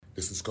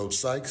This is Coach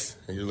Sykes,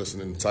 and you're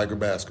listening to Tiger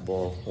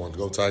Basketball on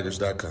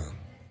GoTigers.com.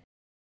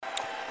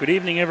 Good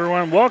evening,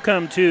 everyone.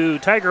 Welcome to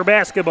Tiger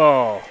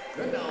Basketball.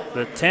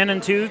 The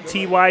 10-2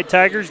 TY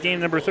Tigers,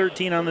 game number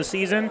 13 on the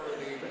season.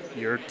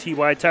 Your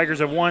TY Tigers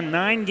have won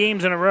 9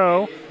 games in a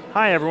row.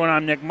 Hi, everyone.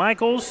 I'm Nick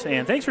Michaels,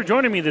 and thanks for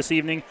joining me this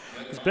evening.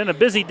 It's been a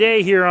busy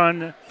day here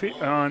on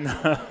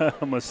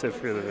almost said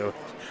Fear the Village,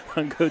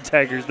 on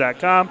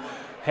GoTigers.com.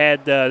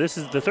 This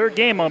is the third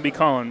game I'll be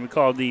calling. We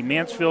called the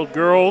Mansfield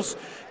girls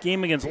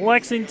game against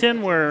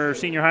Lexington, where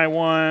senior high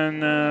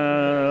won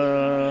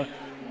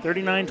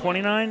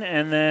 39-29,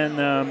 and then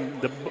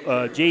the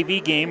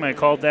JV game, I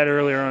called that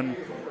earlier on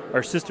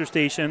our sister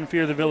station,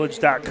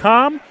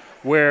 fearthevillage.com,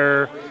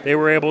 where they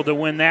were able to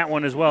win that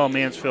one as well.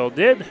 Mansfield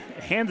did,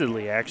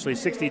 handedly actually,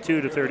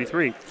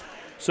 62-33.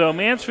 So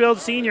Mansfield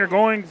senior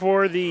going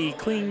for the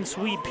clean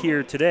sweep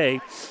here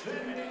today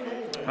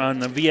on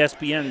the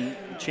VSBN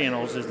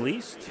channels at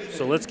least.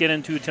 So let's get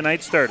into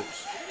tonight's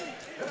starters.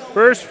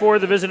 First for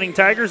the visiting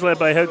Tigers, led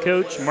by head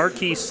coach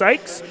Marquis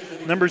Sykes.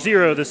 Number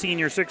 0, the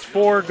senior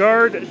 6'4"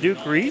 guard,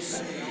 Duke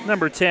Reese.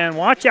 Number 10,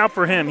 watch out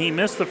for him. He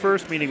missed the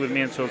first meeting with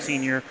Mansfield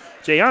senior.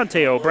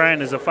 Jayante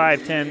O'Brien is a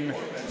 5'10"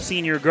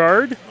 senior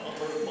guard.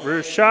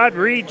 Rashad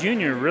Reed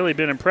Jr., really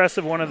been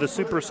impressive, one of the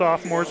super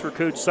sophomores for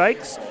Coach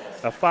Sykes,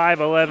 a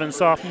 5'11"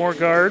 sophomore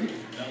guard.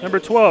 Number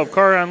 12,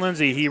 Carion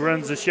Lindsay, he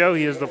runs the show.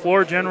 He is the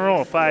floor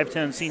general, a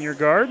 5'10" senior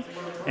guard.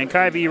 And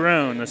Kyvie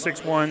Roan, the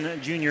 6'1"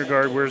 junior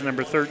guard, wears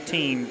number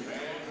 13.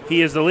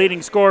 He is the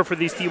leading scorer for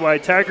these TY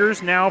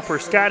Tigers. Now for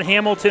Scott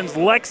Hamilton's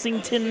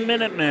Lexington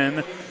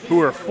Minutemen, who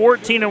are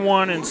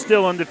 14-1 and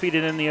still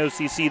undefeated in the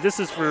OCC. This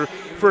is for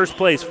first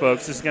place,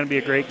 folks. This is going to be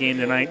a great game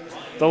tonight.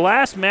 The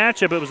last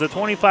matchup, it was a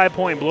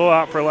 25-point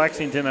blowout for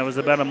Lexington. That was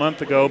about a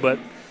month ago, but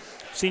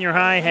senior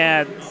high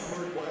had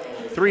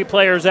 3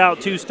 players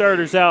out, 2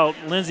 starters out.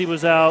 Lindsay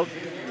was out,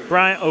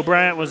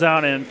 O'Brien was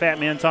out, and Fat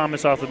Man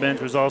Thomas off the bench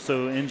was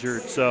also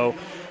injured. So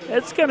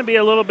it's going to be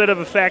a little bit of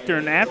a factor.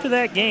 And after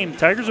that game,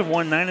 Tigers have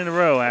won 9 in a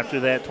row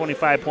after that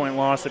 25-point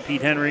loss at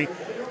Pete Henry.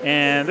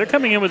 And they're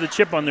coming in with a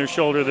chip on their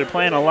shoulder. They're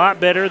playing a lot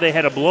better. They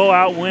had a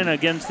blowout win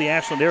against the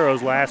Ashland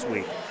Arrows last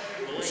week.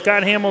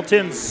 Scott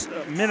Hamilton's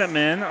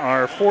Minutemen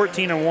are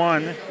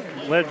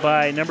 14-1, led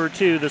by number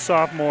 2, the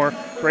sophomore,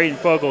 Braden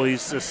Fogle.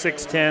 He's a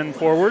 6'10"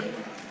 forward.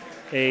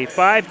 A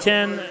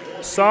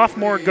 5'10"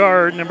 sophomore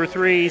guard, number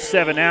 3,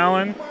 Seven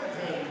Allen.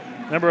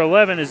 Number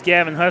 11 is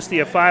Gavin Husty,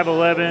 a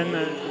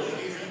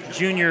 5'11"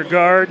 junior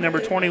guard. Number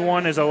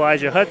 21 is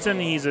Elijah Hudson.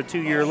 He's a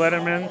 2-year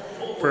letterman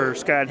for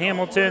Scott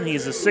Hamilton.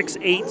 He's a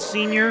 6'8"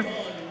 senior.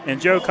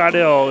 And Joe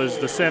Caudill is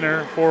the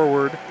center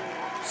forward,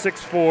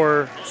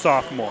 6'4"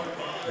 sophomore.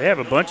 They have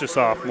a bunch of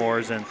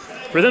sophomores, and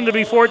for them to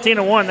be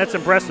 14-1, that's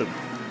impressive.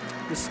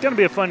 This is going to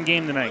be a fun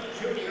game tonight.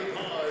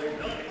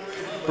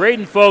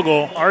 Braden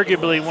Fogle,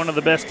 arguably one of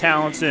the best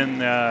talents in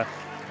not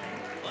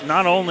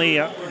only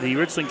the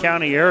Richland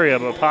County area,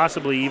 but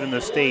possibly even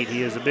the state.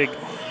 He is a big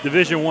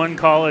Division I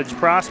college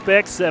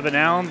prospect. Seven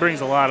Allen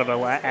brings a lot of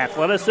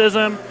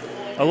athleticism,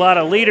 a lot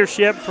of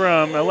leadership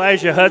from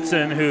Elijah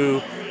Hudson,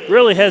 who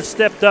really has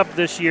stepped up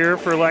this year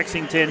for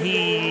Lexington.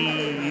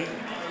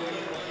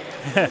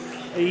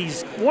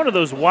 He's one of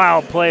those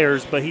wild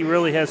players, but he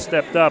really has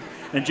stepped up.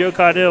 And Joe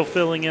Caudill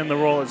filling in the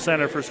role at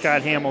center for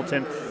Scott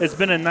Hamilton. It's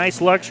been a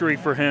nice luxury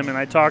for him, and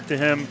I talked to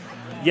him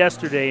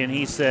yesterday, and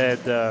he said,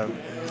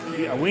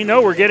 we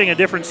know we're getting a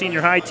different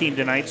senior high team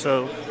tonight,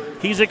 so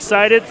he's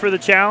excited for the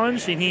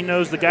challenge, and he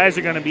knows the guys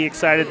are going to be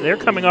excited. They're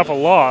coming off a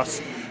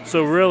loss,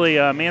 so really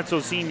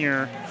Mansfield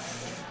Senior,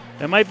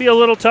 it might be a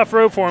little tough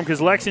road for him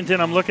because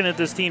Lexington, I'm looking at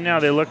this team now,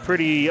 they look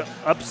pretty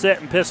upset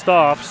and pissed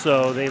off.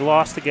 So they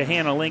lost to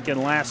Gahanna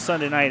Lincoln last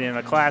Sunday night in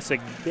a classic,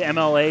 the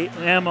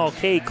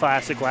MLK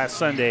Classic last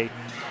Sunday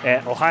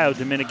at Ohio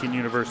Dominican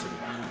University.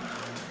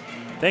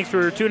 Thanks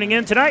for tuning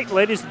in tonight,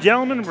 ladies and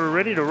gentlemen. We're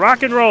ready to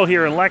rock and roll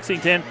here in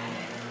Lexington.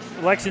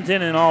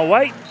 Lexington in all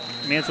white,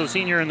 Mansfield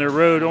Senior in their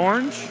road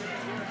orange.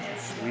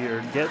 So we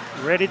are getting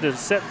ready to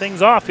set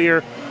things off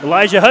here.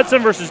 Elijah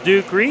Hudson versus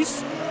Duke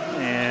Reese.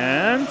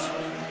 And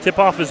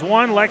tip-off is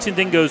 1.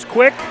 Lexington goes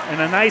quick, and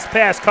a nice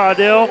pass,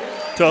 Caudill,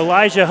 to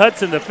Elijah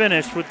Hudson to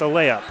finish with the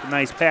layup.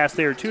 Nice pass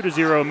there,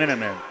 2-0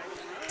 Minutemen.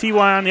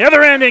 TY on the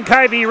other end, and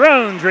Kyvie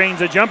Roan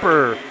drains a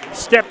jumper,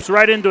 steps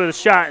right into the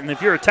shot, and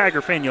if you're a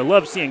Tiger fan, you'll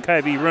love seeing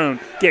Kyvie Roan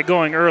get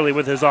going early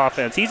with his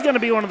offense. He's going to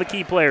be one of the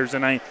key players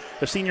tonight.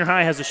 The senior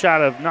high has a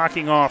shot of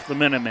knocking off the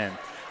Minutemen.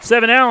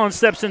 Seven Allen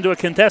steps into a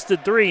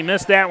contested 3,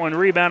 missed that one,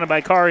 rebounded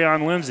by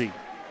Carion Lindsay.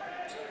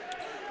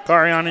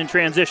 Carion in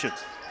transition.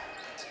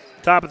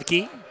 Top of the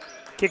key.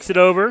 Kicks it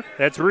over.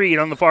 That's Reed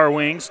on the far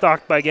wing,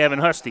 stalked by Gavin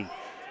Husty.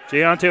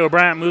 Jayante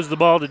O'Brien moves the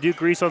ball to Duke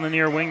Reese on the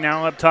near wing.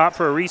 Now up top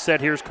for a reset.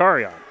 Here's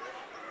Carion.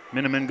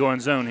 Minutemen going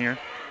zone here.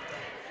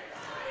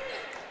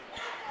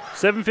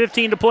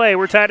 7:15 to play.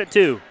 We're tied at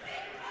 2.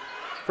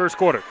 First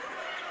quarter.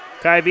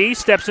 Kyvie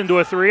steps into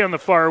a 3 on the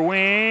far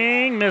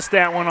wing. Missed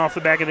that one off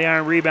the back of the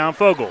iron. Rebound,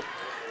 Fogle.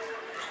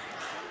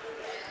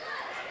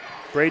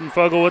 Braden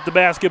Fogle with the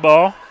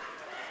basketball.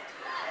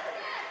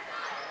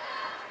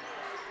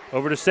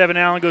 Over to 7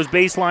 Allen, goes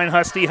baseline,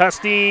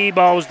 Husty.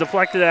 Ball was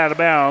deflected out of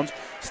bounds.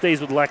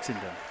 Stays with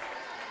Lexington.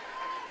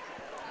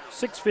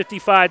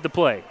 6:55 to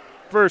play.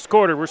 First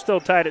quarter, we're still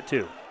tied at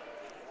 2.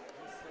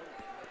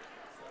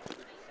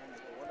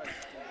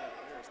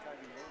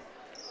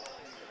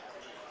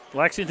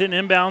 Lexington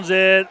inbounds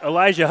it.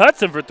 Elijah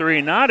Hudson for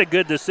 3. Not a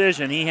good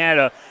decision. He had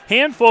a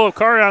handful of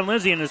Carion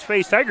Lindsay in his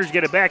face. Tigers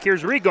get it back.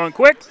 Here's Reed going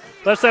quick.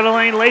 Left side of the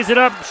lane, lays it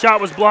up.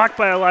 Shot was blocked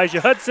by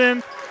Elijah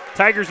Hudson.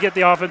 Tigers get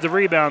the offensive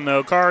rebound,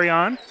 though.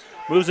 Carion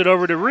moves it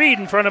over to Reed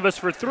in front of us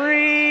for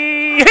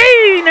 3.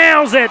 He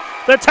nails it.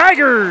 The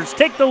Tigers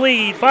take the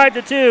lead,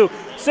 5-2.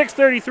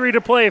 6:33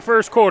 to play,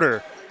 first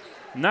quarter.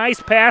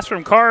 Nice pass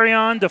from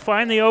Carion to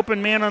find the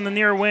open man on the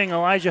near wing.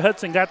 Elijah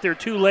Hudson got there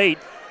too late.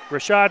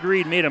 Rashad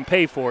Reed made him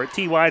pay for it.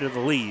 TY to the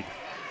lead.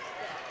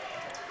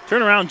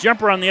 Turnaround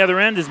jumper on the other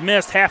end is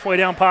missed. Halfway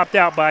down, popped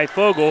out by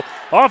Fogle.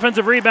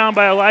 Offensive rebound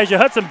by Elijah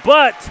Hudson,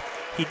 but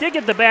he did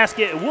get the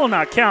basket. It will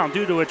not count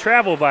due to a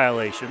travel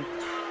violation.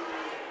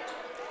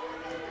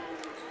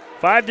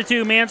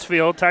 5-2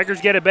 Mansfield.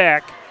 Tigers get it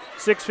back.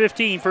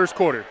 6:15 first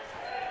quarter.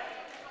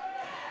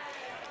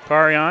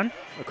 Carion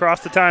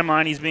across the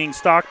timeline. He's being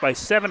stalked by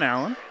 7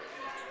 Allen.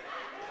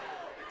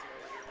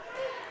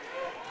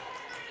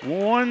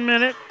 2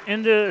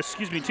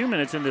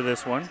 minutes into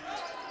this one.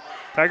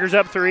 Tigers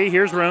up 3.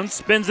 Here's Roan.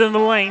 Spins in the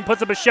lane.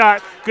 Puts up a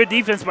shot. Good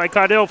defense by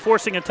Caudill,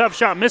 forcing a tough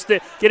shot. Missed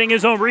it. Getting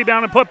his own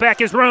rebound and put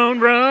back is Roan.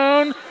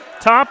 Roan,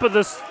 top of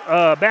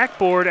the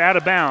backboard, out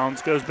of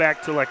bounds. Goes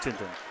back to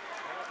Lexington.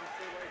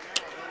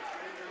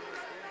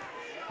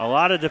 A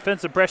lot of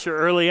defensive pressure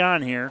early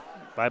on here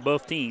by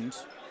both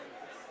teams.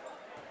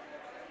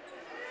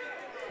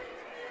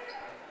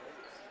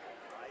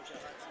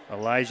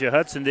 Elijah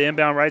Hudson to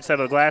inbound right side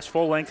of the glass,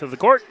 full length of the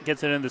court,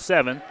 gets it into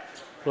 7.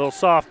 Little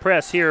soft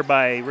press here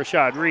by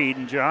Rashad Reed,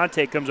 and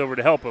Giante comes over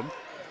to help him.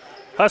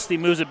 Husty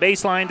moves it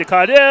baseline to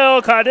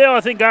Caudill. Caudill,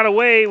 I think, got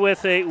away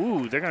with they're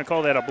going to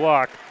call that a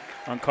block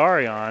on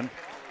Carion.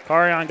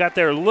 Carion got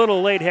there a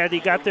little late. Had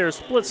he got there a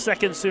split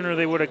second sooner,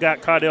 they would have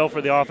got Caudill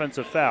for the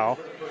offensive foul.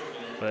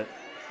 But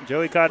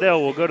Joey Caudill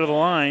will go to the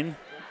line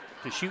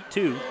to shoot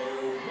 2.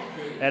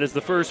 That is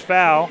the first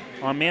foul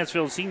on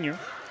Mansfield Senior.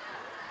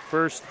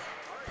 First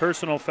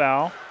personal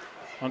foul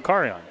on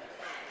Carion.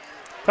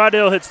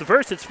 Caudill hits the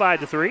first. It's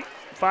 5-3.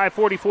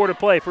 5:44 to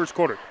play, first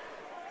quarter.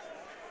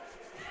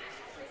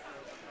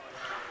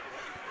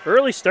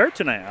 Early start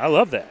tonight. I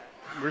love that.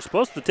 We're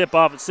supposed to tip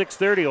off at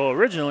 6:30. Well,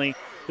 originally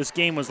this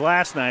game was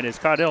last night as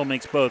Caudill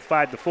makes both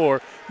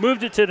 5-4.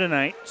 Moved it to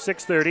tonight,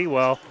 6:30.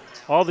 Well,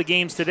 all the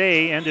games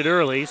today ended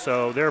early,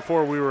 so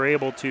therefore we were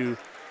able to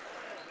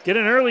get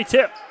an early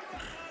tip.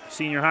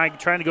 Senior high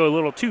trying to go a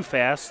little too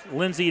fast.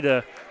 Lindsay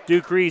to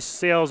Duke Reese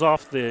sails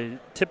off the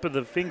tip of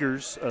the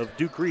fingers of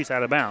Duke Reese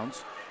out of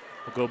bounds.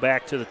 We'll go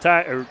back to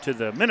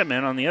the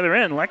Minutemen on the other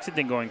end.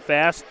 Lexington going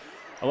fast.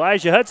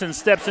 Elijah Hudson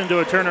steps into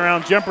a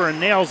turnaround jumper and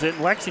nails it.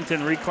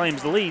 Lexington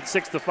reclaims the lead,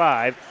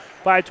 6-5.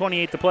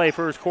 5:28 to play,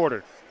 first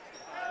quarter.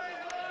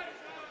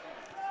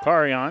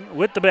 Carion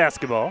with the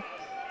basketball.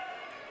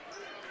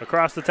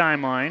 Across the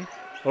timeline.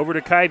 Over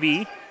to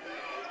Kyvie.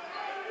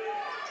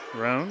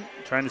 Roan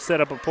trying to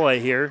set up a play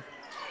here.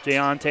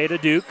 Giante to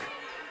Duke.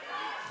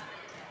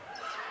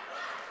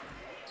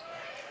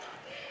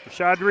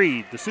 Rashad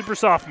Reed, the super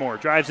sophomore,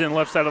 drives in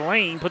left side of the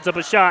lane, puts up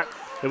a shot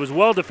that was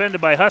well defended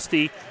by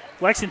Husty.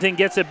 Lexington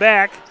gets it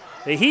back.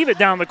 They heave it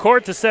down the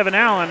court to 7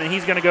 Allen, and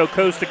he's going to go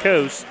coast to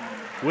coast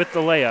with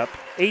the layup.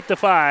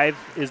 8-5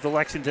 is the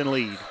Lexington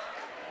lead.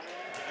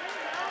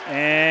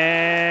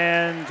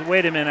 And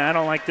wait a minute, I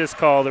don't like this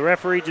call. The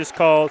referee just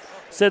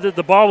said that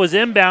the ball was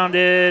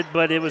inbounded,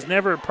 but it was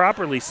never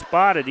properly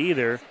spotted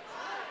either.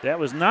 That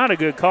was not a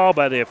good call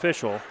by the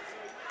official.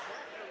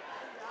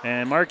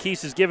 And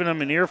Marquise is giving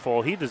him an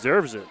earful. He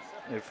deserves it.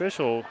 The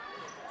official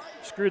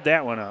screwed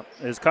that one up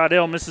as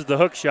Caudill misses the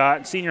hook shot,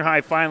 and Senior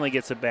High finally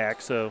gets it back,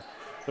 so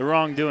the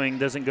wrongdoing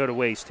doesn't go to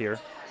waste here.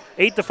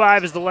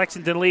 8-5 is the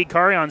Lexington lead.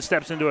 Carion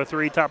steps into a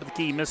 3, top of the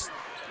key, missed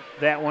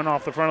that one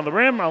off the front of the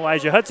rim.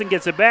 Elijah Hudson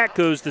gets it back,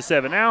 goes to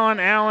 7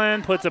 Allen.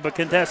 Allen puts up a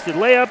contested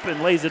layup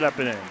and lays it up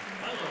and in.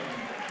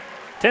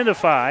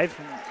 10-5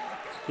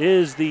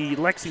 is the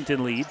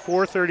Lexington lead.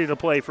 4:30 to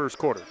play, first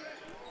quarter.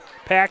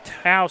 Packed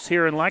house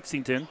here in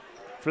Lexington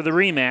for the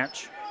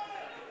rematch.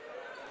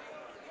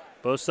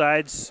 Both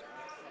sides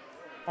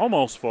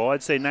almost full.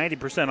 I'd say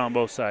 90% on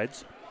both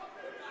sides.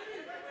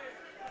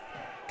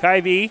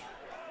 Kyvie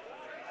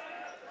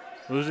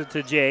moves it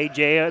to Jay.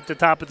 Jay at the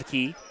top of the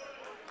key.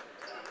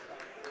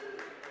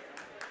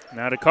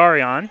 Now to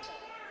Carion.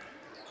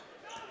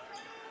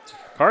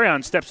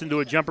 Carion steps into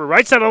a jumper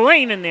right side of the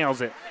lane and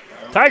nails it.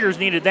 Tigers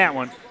needed that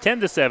one.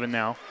 10-7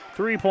 now.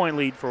 3-point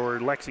lead for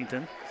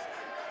Lexington.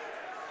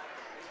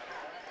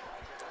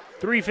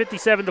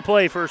 3:57 to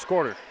play, first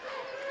quarter.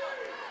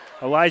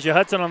 Elijah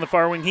Hudson on the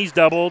far wing. He's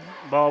doubled.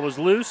 Ball was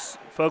loose.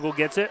 Fogle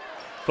gets it.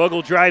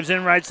 Fogle drives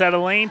in right side of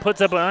the lane, puts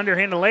up an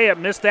underhanded layup,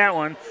 missed that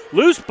one.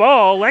 Loose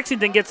ball.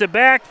 Lexington gets it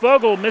back.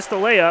 Fogle missed the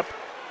layup.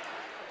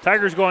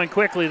 Tigers going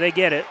quickly. They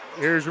get it.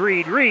 Here's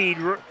Reed. Reed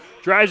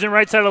Drives in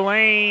right side of the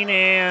lane,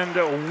 and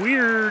a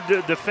weird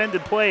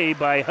defended play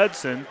by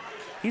Hudson.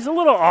 He's a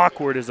little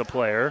awkward as a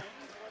player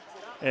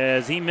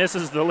as he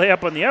misses the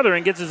layup on the other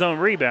and gets his own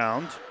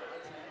rebound.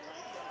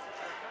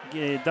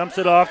 He dumps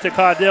it off to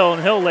Caudill,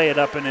 and he'll lay it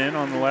up and in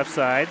on the left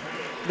side.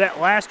 That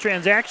last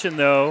transaction,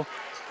 though,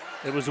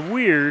 it was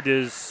weird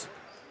as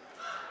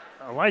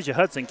Elijah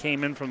Hudson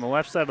came in from the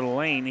left side of the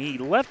lane. He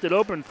left it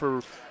open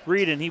for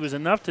Reed, and he was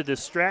enough to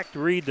distract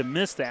Reed to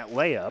miss that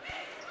layup.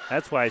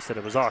 That's why I said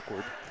it was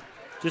awkward.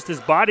 Just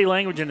his body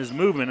language and his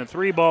movement. A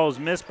 3 ball is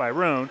missed by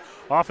Roan.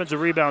 Offensive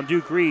rebound,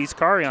 Duke Reese.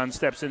 Carion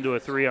steps into a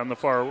 3 on the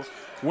far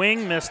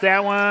wing. Missed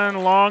that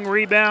one. Long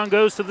rebound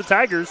goes to the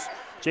Tigers.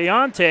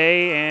 Jayante,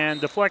 and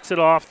deflects it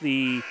off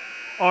the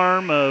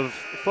arm of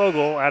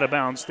Fogle out of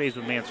bounds, stays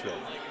with Mansfield.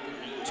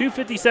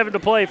 2:57 to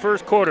play,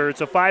 first quarter.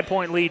 It's a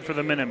 5-point lead for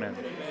the Minutemen.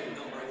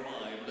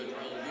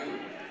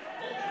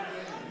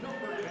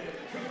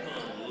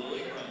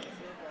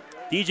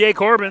 DJ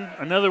Corbin,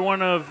 another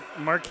one of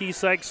Marquis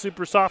Sykes'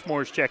 super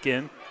sophomores, check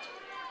in.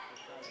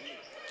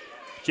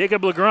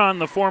 Jacob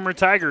Legrand, the former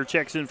Tiger,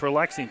 checks in for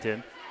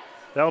Lexington.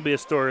 That'll be a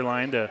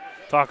storyline to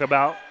talk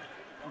about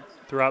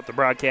throughout the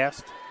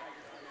broadcast.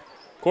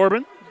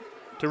 Corbin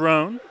to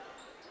Roan.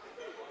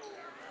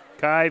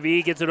 Kai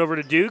V gets it over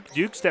to Duke.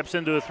 Duke steps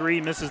into a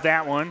 3, misses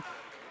that one.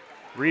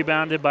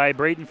 Rebounded by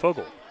Braden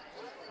Fogle.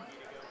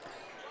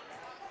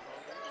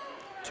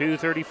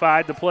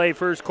 2:35 to play,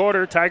 first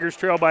quarter. Tigers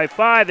trail by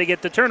 5. They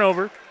get the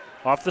turnover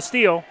off the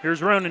steal.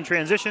 Here's Roan in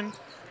transition.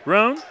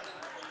 Roan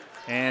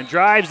and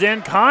drives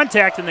in,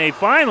 contact, and they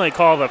finally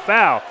call the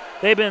foul.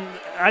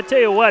 I tell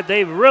you what,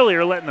 they really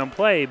are letting them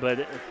play,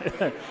 but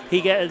he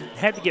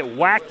had to get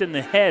whacked in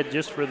the head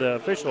just for the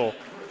official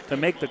to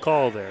make the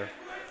call there.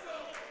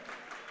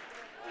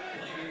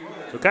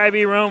 So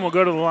Kyvie Roan will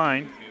go to the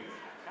line.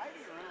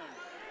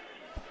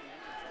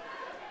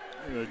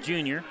 The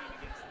junior.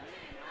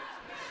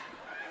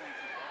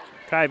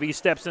 Kyvie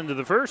steps into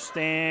the first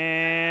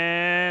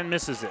and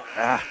misses it.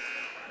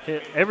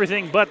 Hit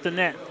everything but the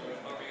net.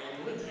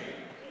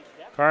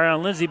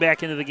 Carion Lindsay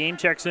back into the game,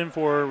 checks in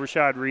for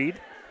Rashad Reed.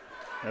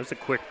 That was a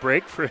quick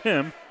break for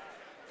him.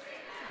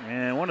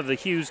 And one of the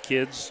Hughes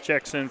kids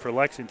checks in for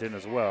Lexington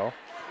as well.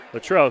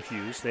 Latrell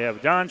Hughes. They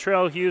have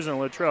Dontrell Hughes and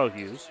Latrell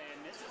Hughes.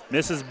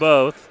 Misses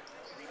both.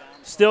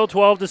 Still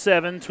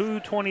 12-7,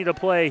 2:20 to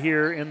play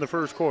here in the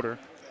first quarter.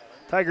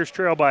 Tigers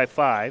trail by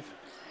 5.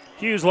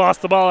 Hughes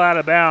lost the ball out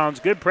of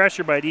bounds. Good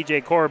pressure by DJ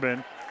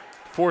Corbin.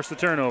 Forced the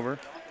turnover.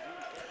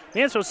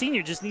 Mansfield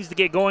Senior just needs to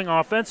get going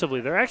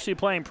offensively. They're actually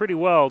playing pretty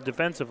well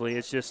defensively.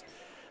 It's just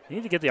they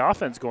need to get the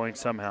offense going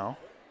somehow.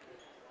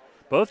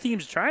 Both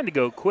teams trying to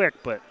go quick,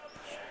 but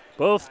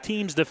both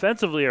teams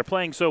defensively are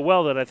playing so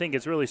well that I think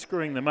it's really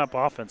screwing them up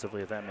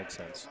offensively, if that makes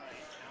sense.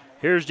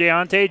 Here's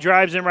Jayante,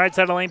 drives in right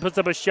side of the lane, puts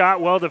up a shot,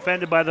 well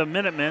defended by the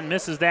Minutemen,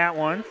 misses that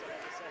one.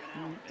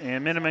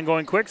 And Minutemen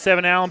going quick.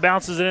 7 Allen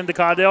bounces it into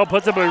Caudill,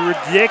 puts up a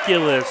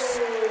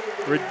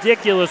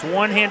ridiculous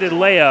one-handed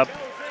layup,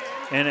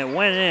 and it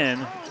went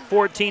in.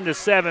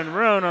 14-7.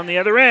 Roan on the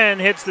other end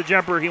hits the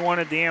jumper he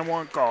wanted the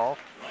and-1 call.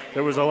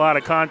 There was a lot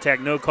of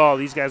contact, no call.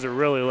 These guys are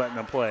really letting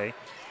them play.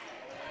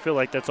 I feel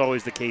like that's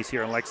always the case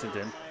here in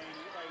Lexington.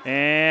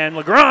 And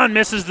Legrand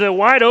misses the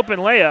wide-open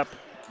layup.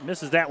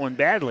 Misses that one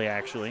badly,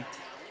 actually.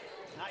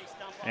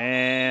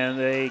 And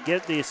they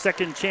get the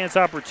second chance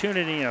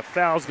opportunity, and a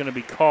foul's going to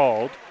be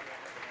called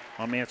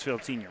on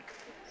Mansfield Senior.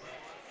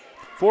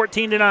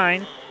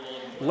 14-9,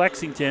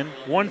 Lexington.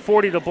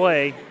 1:40 to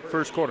play,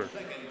 first quarter.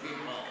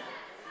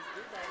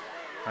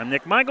 I'm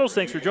Nick Michaels.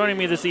 Thanks for joining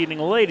me this evening,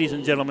 ladies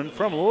and gentlemen,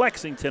 from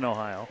Lexington,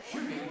 Ohio.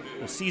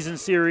 The season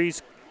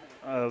series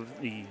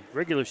of the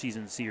regular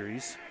season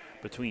series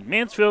between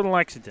Mansfield and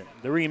Lexington.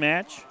 The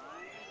rematch.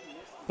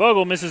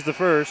 Fogle misses the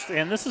first,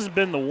 and this has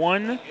been the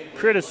one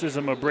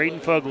criticism of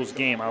Braden Fogle's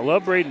game. I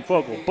love Braden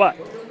Fogle, but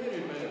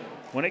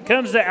when it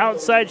comes to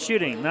outside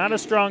shooting, not a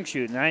strong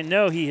shoot, and I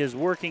know he is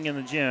working in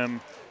the gym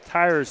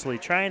tirelessly,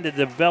 trying to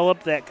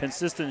develop that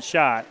consistent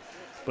shot,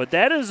 but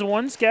that is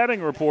one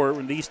scouting report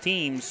when these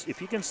teams, if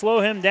you can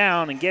slow him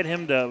down and get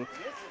him to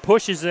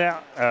push his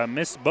out,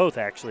 miss both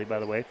actually, by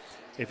the way,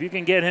 if you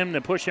can get him to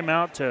push him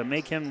out to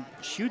make him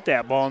shoot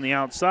that ball on the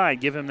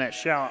outside, give him that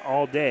shot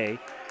all day,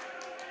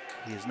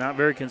 he is not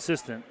very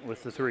consistent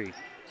with the 3.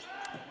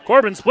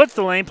 Corbin splits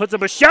the lane, puts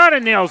up a shot,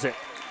 and nails it.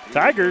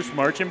 Tigers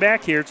marching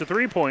back here. It's a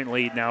 3-point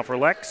lead now for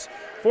Lex,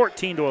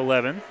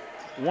 14-11.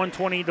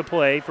 1:20 to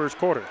play, first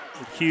quarter.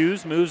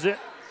 Hughes moves it.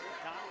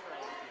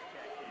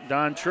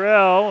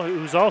 Dontrell,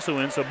 who's also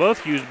in, so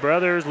both Hughes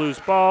brothers, loose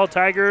ball.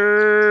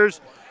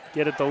 Tigers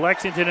get it to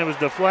Lexington. It was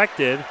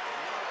deflected.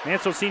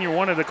 Mansfield Senior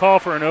wanted to call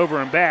for an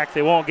over and back.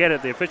 They won't get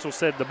it. The official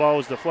said the ball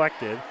was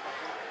deflected.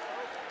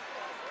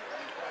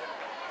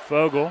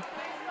 Fogle.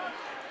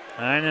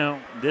 I know.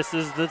 This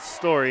is the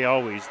story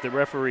always. The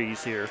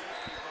referees here.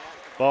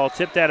 Ball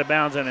tipped out of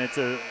bounds, and it's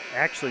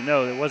actually,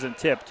 no, it wasn't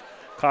tipped.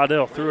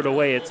 Caudill threw it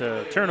away. It's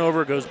a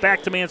turnover. Goes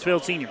back to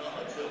Mansfield Senior.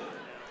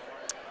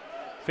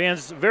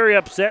 Fans very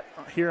upset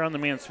here on the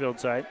Mansfield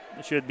side.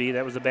 It should be.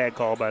 That was a bad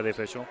call by the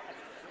official.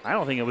 I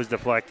don't think it was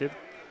deflected.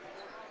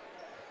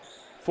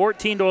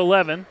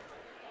 14-11.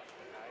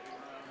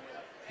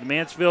 The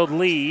Mansfield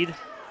lead.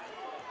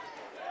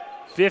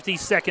 50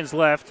 seconds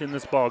left in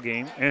this ball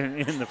game,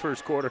 in the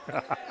first quarter.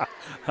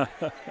 I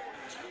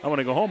want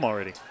to go home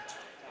already.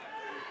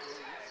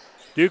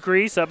 Duke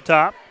Reese up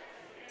top.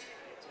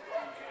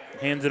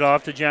 Hands it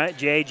off to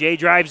Jay. Jay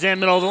drives in,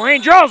 middle of the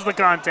lane, draws the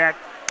contact.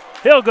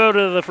 He'll go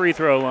to the free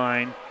throw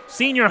line.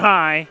 Senior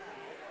high.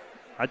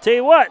 I tell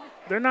you what,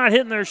 they're not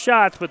hitting their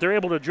shots, but they're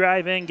able to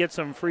drive in, get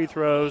some free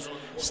throws,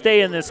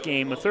 stay in this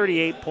game with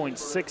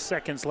 38.6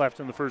 seconds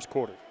left in the first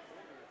quarter.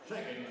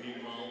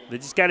 They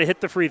just got to hit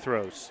the free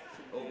throws.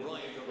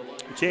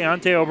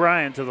 Jayonte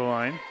O'Brien to the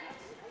line.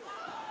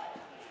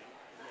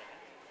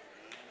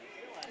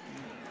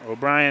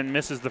 O'Brien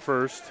misses the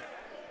first.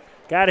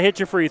 Got to hit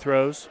your free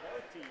throws.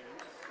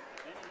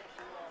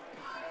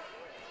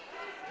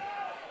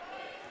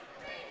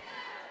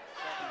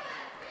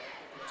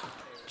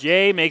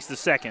 Jay makes the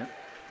second.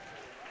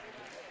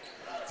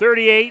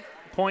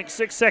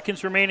 38.6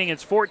 seconds remaining.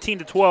 It's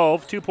 14-12,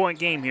 2-point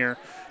game here.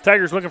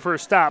 Tigers looking for a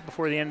stop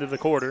before the end of the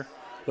quarter.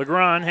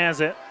 Legrand has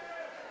it.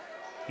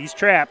 He's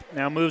trapped.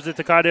 Now moves it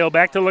to Caudale.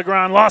 Back to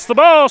Legrand. Lost the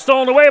ball.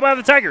 Stolen away by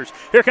the Tigers.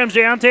 Here comes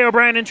Jayonte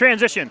O'Brien in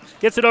transition.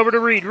 Gets it over to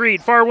Reed.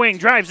 Reed, far wing,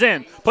 drives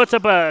in. Puts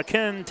up a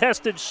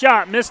contested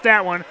shot. Missed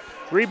that one.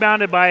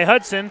 Rebounded by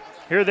Hudson.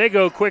 Here they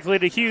go quickly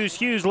to Hughes.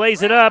 Hughes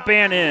lays it up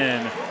and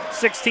in.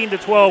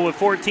 16-12 with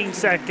 14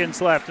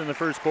 seconds left in the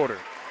first quarter.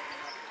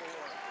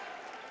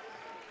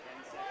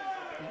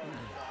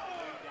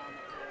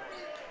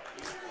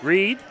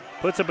 Reed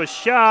puts up a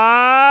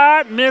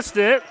shot. Missed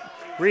it.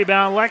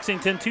 Rebound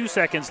Lexington, 2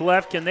 seconds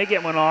left. Can they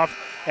get one off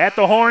at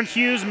the horn?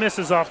 Hughes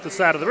misses off the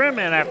side of the rim,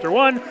 and after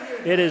one,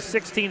 it is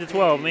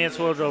 16-12.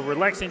 Mansfield over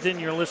Lexington.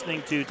 You're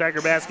listening to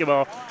Tiger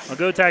Basketball on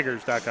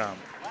GoTigers.com.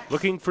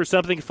 Looking for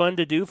something fun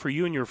to do for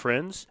you and your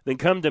friends? Then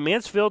come to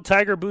Mansfield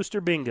Tiger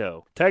Booster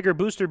Bingo. Tiger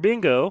Booster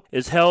Bingo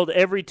is held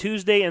every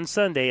Tuesday and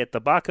Sunday at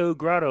the Baco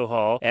Grotto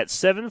Hall at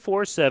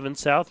 747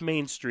 South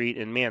Main Street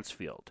in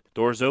Mansfield.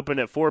 Doors open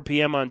at 4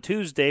 p.m. on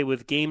Tuesday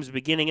with games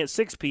beginning at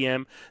 6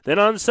 p.m. Then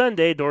on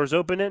Sunday, doors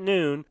open at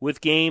noon with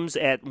games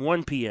at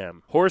 1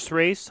 p.m. Horse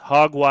race,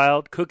 hog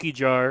wild, cookie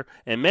jar,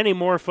 and many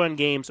more fun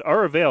games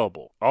are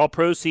available. All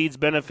proceeds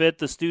benefit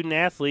the student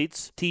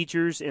athletes,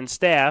 teachers, and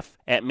staff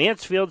at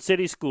Mansfield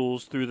City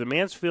Schools through the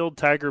Mansfield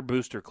Tiger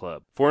Booster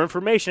Club. For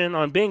information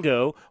on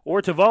bingo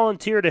or to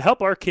volunteer to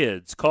help our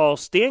kids, call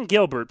Stan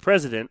Gilbert,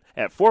 President,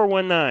 at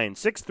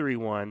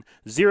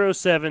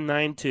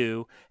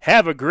 419-631-0792.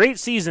 Have a great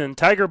season,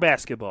 Tiger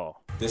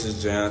Basketball. This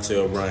is Jayonte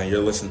O'Brien.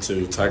 You're listening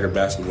to Tiger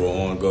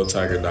Basketball on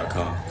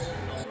GoTiger.com.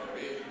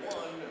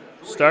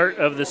 Start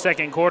of the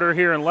second quarter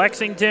here in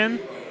Lexington.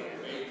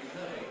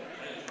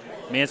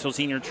 Mansfield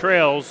Senior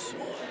trails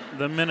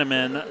the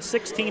Minutemen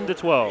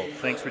 16-12.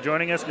 Thanks for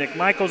joining us. Nick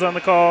Michaels on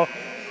the call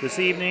this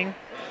evening.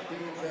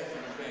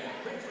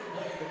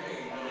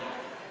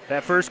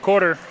 That first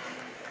quarter,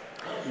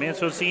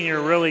 Mansfield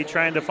Senior really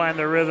trying to find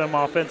their rhythm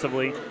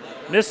offensively.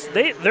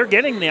 They're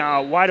getting the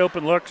wide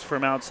open looks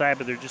from outside,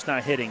 but they're just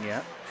not hitting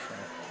yet. So.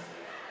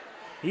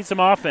 Need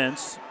some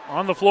offense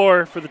on the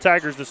floor for the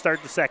Tigers to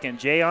start the second.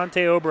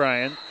 Jayonte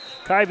O'Brien,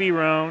 Kyvie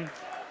Roan,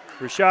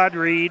 Rashad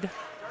Reed,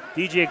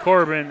 DJ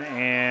Corbin,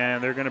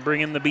 and they're going to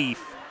bring in the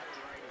beef.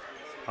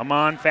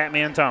 Amon Fat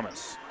Man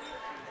Thomas.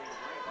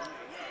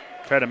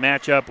 Try to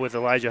match up with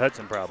Elijah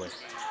Hudson probably.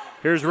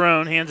 Here's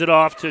Roan, hands it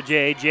off to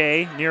Jay.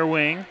 Jay near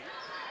wing,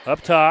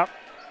 up top.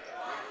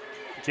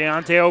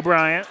 Jayonte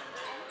O'Brien.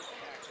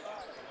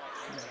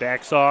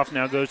 Backs off,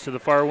 now goes to the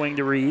far wing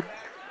to Reed.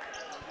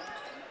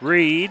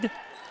 Reed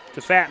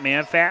to Fat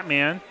Man. Fat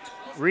Man.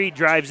 Reed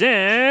drives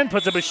in,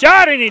 puts up a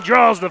shot, and he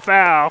draws the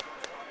foul.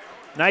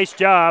 Nice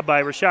job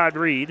by Rashad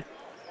Reed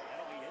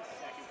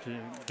to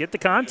get the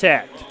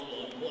contact.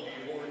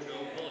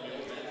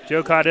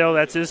 Joe Caudale,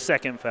 that's his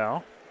second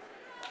foul.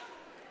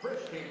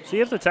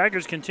 See if the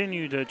Tigers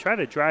continue to try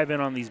to drive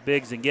in on these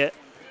bigs and get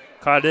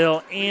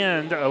Caudale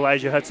and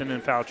Elijah Hudson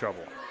in foul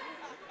trouble.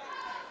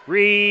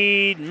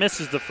 Reed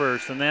misses the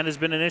first, and that has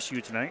been an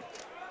issue tonight.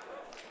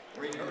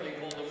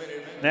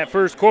 In that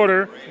first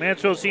quarter,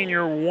 Mansfield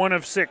Senior 1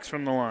 of 6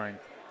 from the line.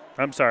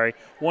 1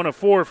 of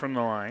 4 from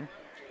the line.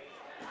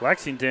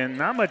 Lexington,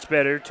 not much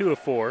better, 2 of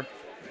 4.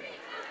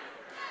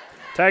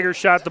 Tigers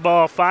shot the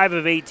ball 5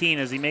 of 18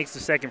 as he makes the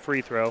second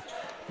free throw.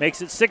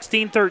 Makes it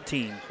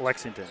 16-13,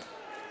 Lexington.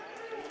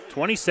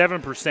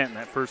 27% in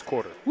that first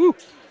quarter. Woo!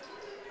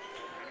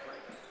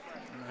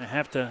 I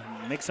have to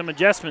make some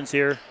adjustments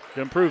here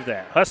to improve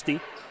that. Husty,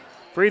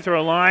 free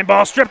throw line,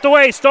 ball stripped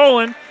away,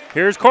 stolen.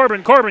 Here's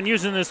Corbin. Corbin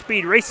using his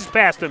speed, races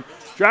past him,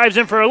 drives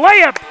in for a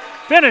layup,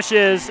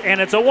 finishes,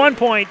 and it's a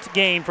 1-point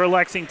game for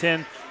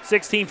Lexington.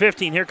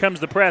 16-15. Here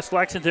comes the press.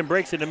 Lexington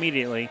breaks it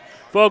immediately.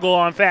 Vogel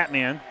on Fat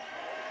Man.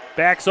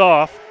 Backs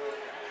off.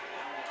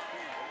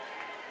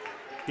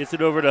 Gets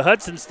it over to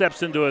Hudson,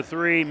 steps into a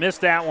three.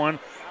 Missed that one.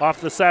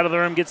 Off the side of the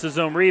rim, gets his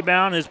own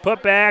rebound. His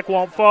putback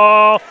won't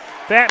fall.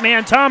 Fat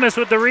Man Thomas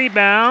with the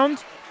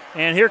rebound.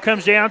 And here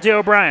comes Jayonte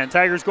O'Brien.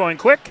 Tigers going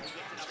quick.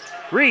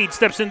 Reed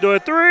steps into a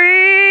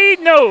three.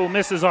 No,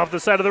 misses off the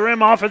side of the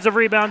rim. Offensive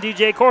rebound,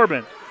 DJ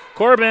Corbin.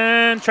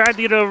 Corbin tried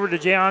to get over to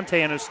Giante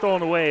and is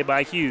stolen away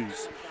by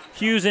Hughes.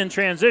 Hughes in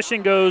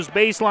transition goes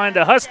baseline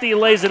to Husty,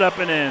 lays it up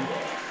and in.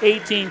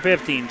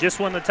 18-15. Just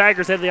when the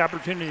Tigers had the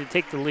opportunity to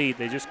take the lead,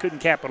 they just couldn't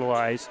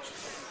capitalize.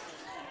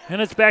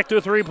 And it's back to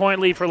a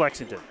 3-point lead for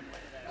Lexington.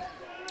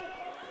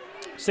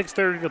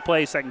 6:30 to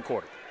play, second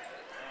quarter.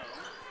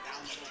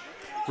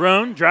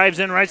 Roan drives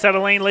in right side of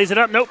the lane, lays it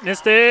up. Nope,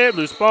 missed it.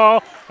 Loose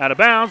ball, out of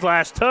bounds.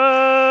 Last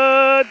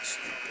touch.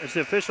 Is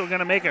the official going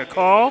to make a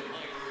call?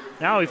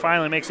 Now he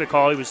finally makes a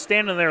call. He was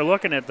standing there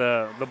looking at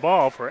the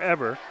ball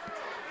forever.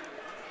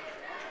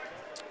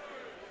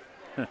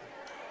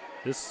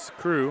 This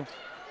crew.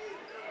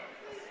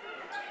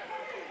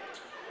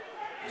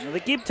 They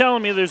keep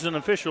telling me there's an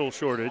official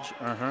shortage.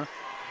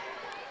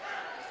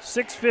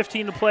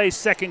 6:15 to play,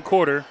 second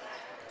quarter.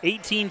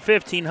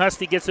 18-15.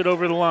 Husty gets it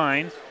over the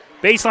line.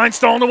 Baseline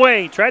stolen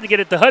away. Tried to get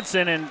it to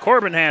Hudson, and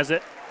Corbin has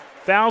it.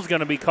 Foul's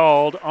going to be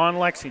called on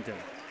Lexington.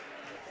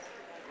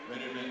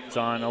 It's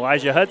on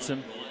Elijah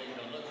Hudson.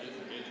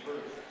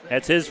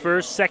 That's his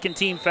first, second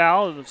team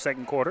foul of the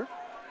second quarter.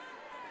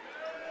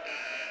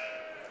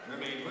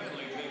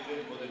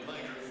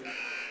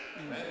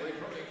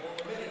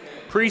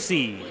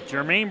 Precy,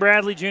 Jermaine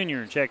Bradley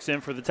Jr. checks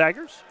in for the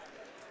Tigers.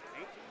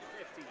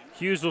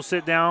 Hughes will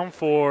sit down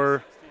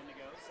for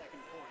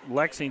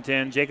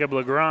Lexington. Jacob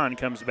Legrand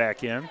comes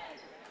back in.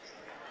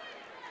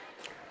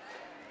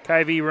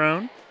 Kyvie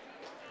Roan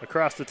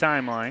across the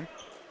timeline.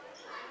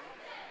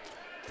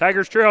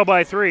 Tigers trail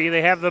by 3.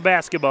 They have the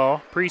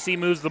basketball. Precy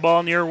moves the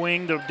ball near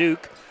wing to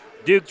Duke.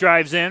 Duke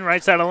drives in,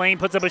 right side of the lane,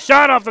 puts up a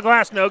shot off the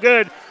glass, no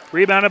good.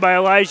 Rebounded by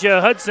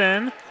Elijah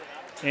Hudson.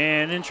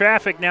 And in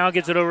traffic now,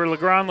 gets it over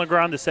Legrand.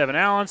 Legrand to Seven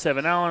Allen.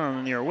 Seven Allen on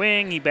the near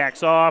wing. He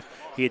backs off.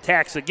 He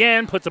attacks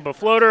again, puts up a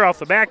floater off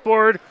the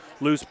backboard.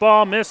 Loose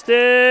ball, missed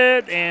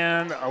it,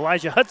 and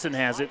Elijah Hudson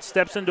has it.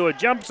 Steps into a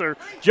jumper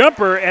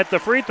at the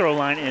free throw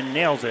line and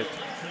nails it.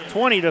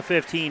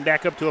 20-15,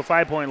 back up to a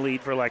 5-point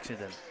lead for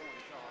Lexington.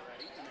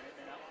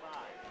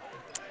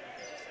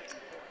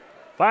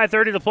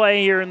 5:30 to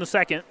play here in the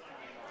second.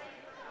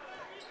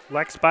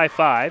 Lex by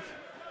 5.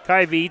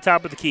 Kyvie,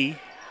 top of the key.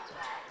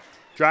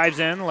 Drives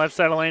in, left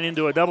side of the lane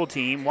into a double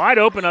team. Wide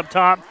open up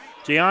top.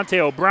 Giante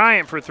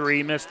O'Brien for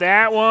 3. Missed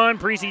that one.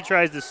 Precy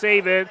tries to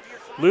save it.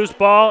 Loose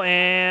ball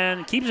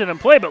and keeps it in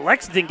play, but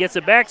Lexington gets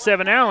it back.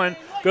 Seven Allen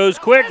goes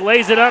quick,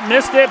 lays it up,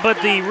 missed it, but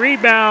the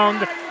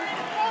rebound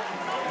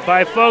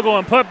by Fogle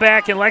and put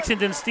back, and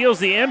Lexington steals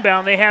the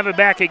inbound. They have it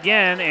back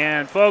again,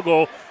 and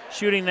Fogle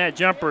shooting that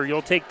jumper.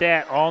 You'll take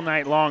that all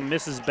night long.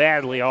 Misses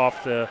badly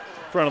off the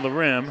front of the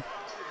rim.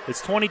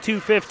 It's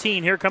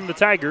 22-15. Here come the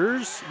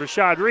Tigers.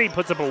 Rashad Reed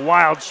puts up a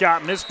wild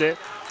shot, missed it.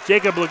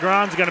 Jacob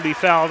Legrand's going to be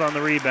fouled on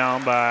the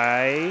rebound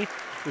by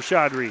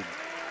Rashad Reed.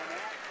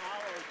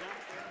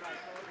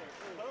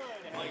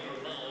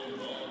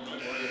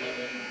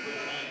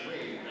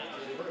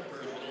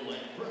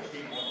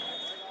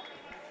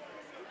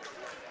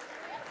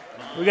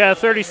 We got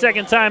a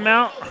 30-second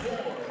timeout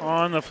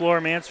on the floor.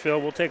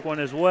 Mansfield will take one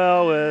as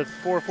well with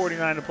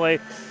 4:49 to play.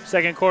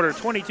 Second quarter,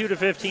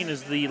 22-15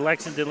 is the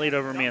Lexington lead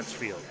over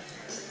Mansfield.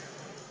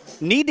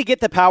 Need to get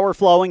the power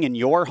flowing in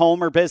your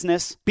home or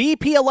business?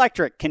 BP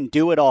Electric can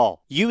do it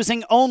all.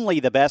 Using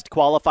only the best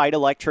qualified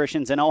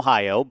electricians in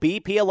Ohio,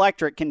 BP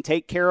Electric can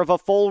take care of a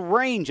full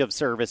range of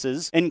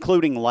services,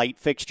 including light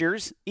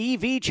fixtures,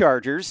 EV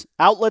chargers,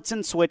 outlets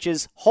and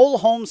switches, whole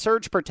home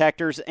surge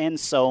protectors, and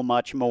so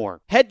much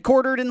more.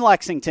 Headquartered in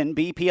Lexington,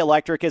 BP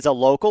Electric is a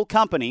local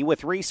company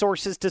with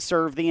resources to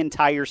serve the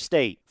entire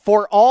state.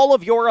 For all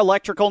of your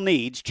electrical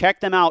needs,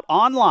 check them out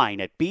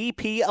online at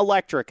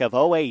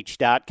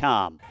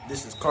bpelectricofoh.com.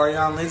 This is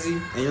Carion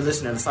Lindsay, and you're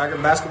listening to Tiger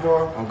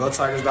Basketball on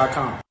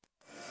GoTigers.com.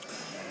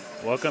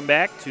 Welcome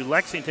back to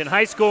Lexington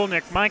High School.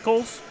 Nick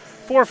Michaels,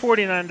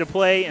 4:49 to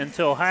play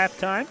until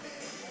halftime.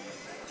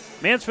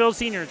 Mansfield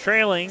Senior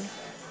trailing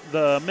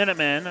the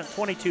Minutemen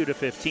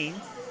 22-15.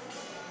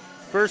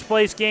 First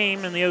place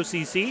game in the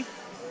OCC.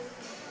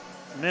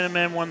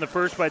 Minutemen won the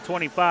first by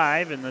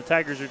 25, and the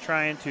Tigers are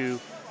trying to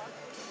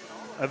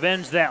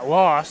avenge that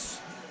loss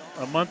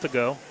a month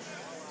ago.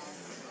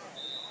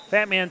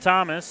 Fat Man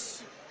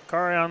Thomas,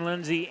 Carion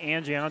Lindsay,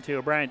 and Giante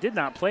O'Brien did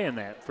not play in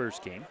that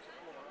first game.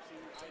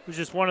 It was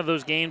just one of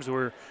those games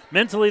where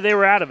mentally they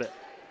were out of it.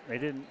 They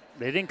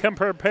didn't come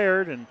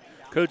prepared, and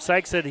Coach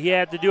Sykes said he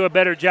had to do a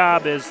better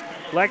job as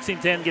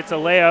Lexington gets a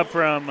layup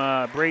from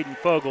Braden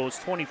Fogle. It's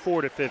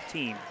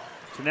 24-15.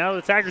 So now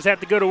the Tigers have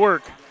to go to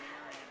work.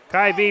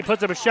 Kyvie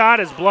puts up a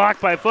shot, is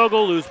blocked by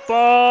Fogle, loose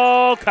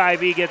ball.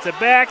 Kyvie gets it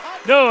back.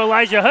 No,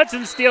 Elijah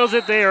Hudson steals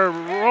it. They are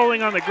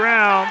rolling on the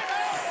ground.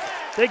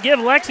 They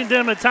give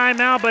Lexington a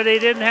timeout, but they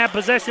didn't have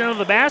possession of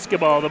the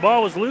basketball. The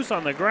ball was loose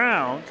on the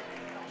ground.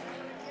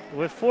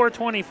 With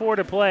 4:24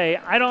 to play,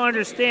 I don't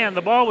understand.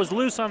 The ball was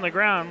loose on the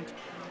ground.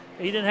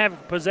 He didn't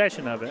have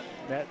possession of it.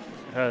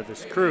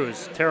 This crew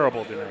is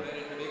terrible tonight.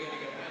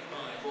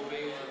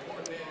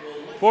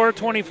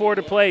 4:24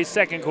 to play,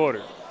 second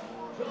quarter.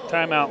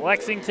 Timeout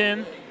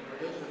Lexington.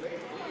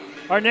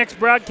 Our next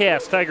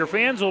broadcast, Tiger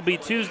fans, will be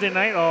Tuesday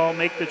night. I'll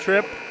make the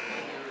trip.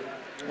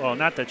 Well,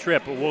 not the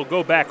trip, but we'll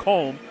go back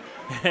home,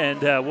 and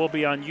we'll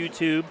be on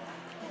YouTube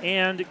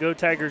and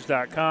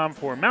GoTigers.com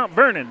for Mount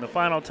Vernon, the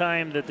final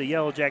time that the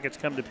Yellow Jackets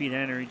come to Pete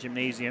Henry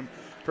Gymnasium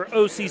for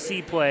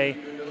OCC play.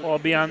 I'll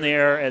be on the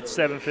air at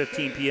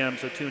 7:15 p.m.,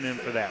 so tune in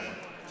for that one.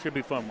 Should be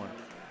a fun one.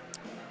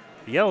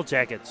 The Yellow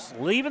Jackets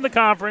leaving the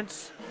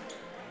conference,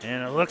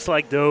 and it looks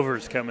like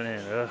Dover's coming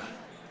in.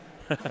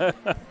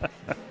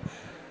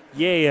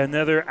 Yay,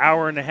 another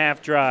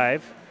hour-and-a-half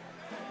drive,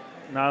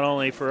 not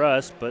only for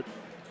us, but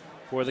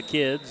for the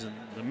kids and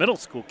the middle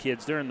school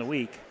kids during the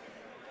week.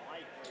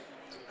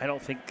 I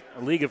don't think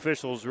league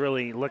officials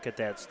really look at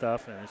that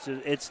stuff, and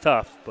it's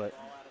tough, but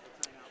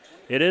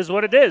it is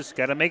what it is.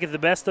 Got to make it the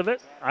best of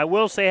it. I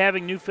will say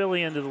having New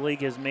Philly into the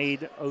league has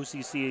made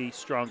OCC a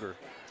stronger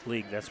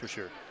league, that's for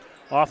sure.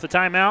 Off the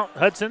timeout,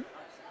 Hudson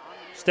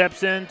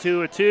steps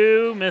into a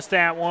 2, missed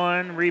that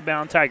one,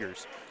 rebound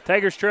Tigers.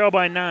 Tigers trail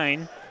by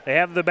 9. They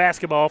have the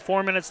basketball,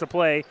 4 minutes to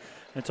play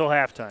until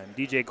halftime.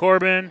 DJ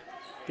Corbin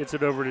gets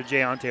it over to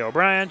Jayonte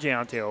O'Brien.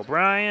 Jayonte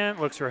O'Brien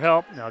looks for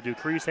help. Now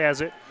Duke Reese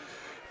has it.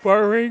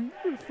 Far wing,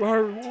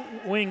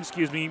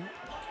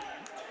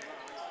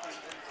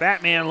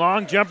 Fat man,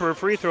 long jumper,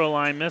 free throw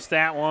line, missed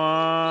that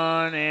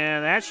one,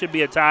 and that should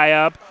be a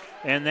tie-up,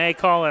 and they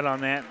call it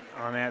on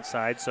that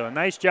side. So a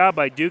nice job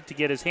by Duke to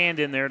get his hand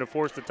in there to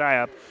force the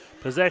tie-up.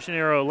 Possession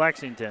arrow,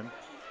 Lexington.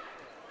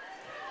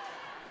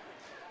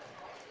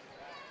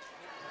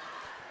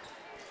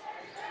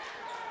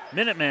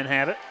 Minutemen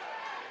have it.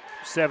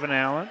 7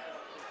 Allen.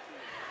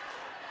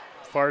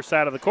 Far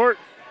side of the court.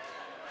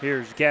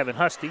 Here's Gavin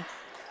Husty.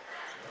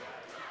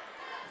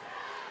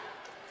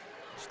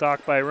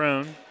 Stalked by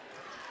Roan.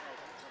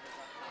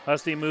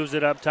 Husty moves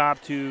it up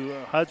top to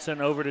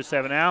Hudson, over to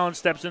 7 Allen.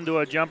 Steps into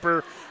a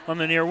jumper on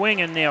the near wing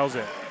and nails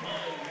it.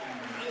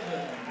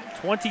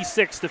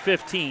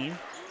 26-15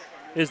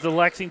 is the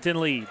Lexington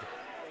lead.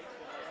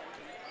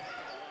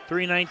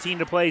 3:19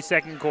 to play,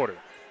 second quarter.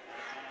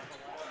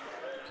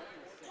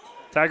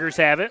 Tigers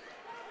have it.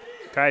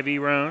 Kyvie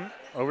Roan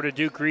over to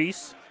Duke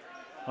Reese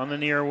on the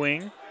near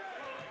wing.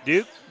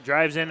 Duke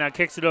drives in, now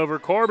kicks it over.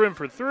 Corbin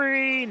for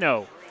 3.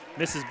 No.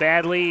 Misses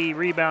badly.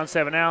 Rebound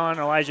 7 Allen.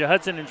 Elijah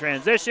Hudson in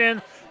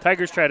transition.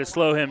 Tigers try to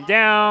slow him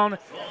down.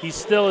 He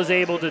still is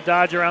able to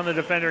dodge around the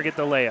defender and get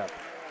the layup.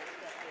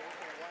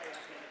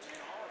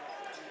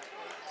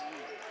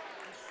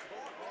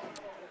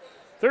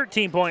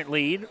 .13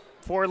 lead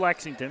for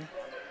Lexington.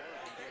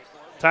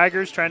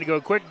 Tigers trying to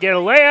go quick, get a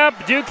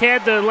layup. Duke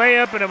had the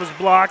layup, and it was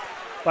blocked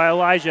by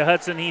Elijah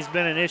Hudson. He's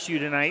been an issue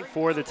tonight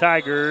for the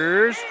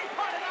Tigers.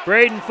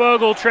 Braden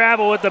Fogle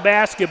travel with the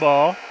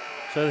basketball,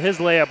 so his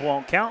layup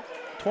won't count.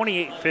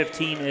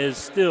 28-15 is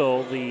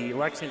still the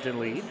Lexington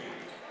lead.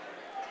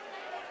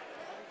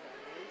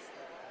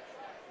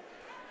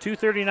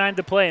 2:39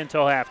 to play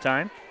until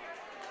halftime.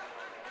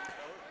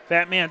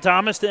 Fat man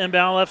Thomas to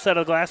inbound, left side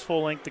of the glass,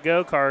 full length to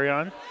go.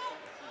 Carion,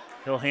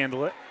 he'll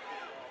handle it.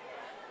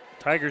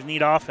 Tigers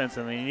need offense,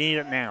 and they need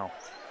it now.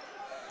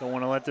 Don't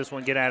want to let this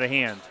one get out of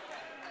hand.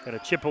 Got to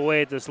chip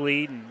away at this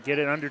lead and get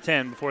it under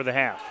 10 before the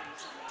half.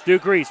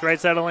 Duke Reese, right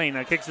side of the lane.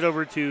 Now kicks it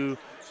over to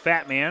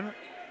Fat Man.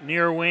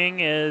 Near wing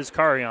is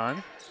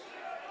Carion.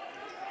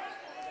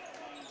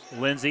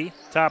 Lindsay,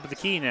 top of the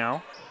key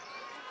now.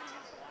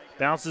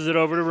 Bounces it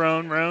over to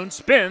Roan. Roan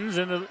spins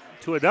into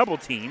a double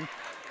team.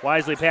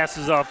 Wisely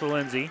passes off to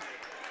Lindsay.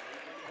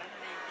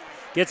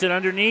 Gets it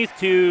underneath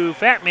to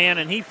Fat Man,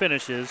 and he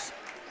finishes.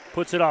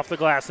 Puts it off the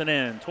glass and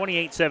in.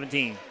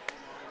 28-17.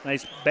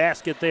 Nice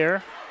basket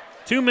there.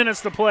 2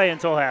 minutes to play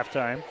until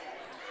halftime.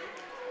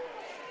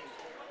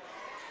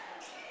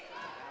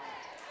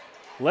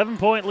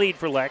 11-point lead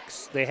for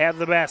Lex. They have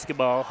the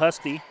basketball.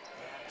 Husty,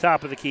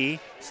 top of the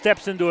key.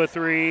 Steps into a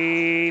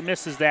 3.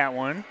 Misses that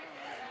one.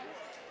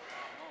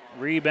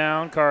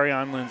 Rebound,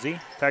 Carion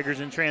Lindsay. Tigers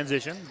in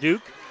transition.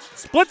 Duke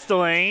splits the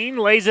lane.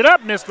 Lays it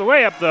up. Missed the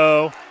layup,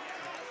 though.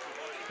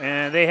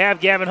 And they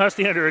have Gavin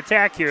Husty under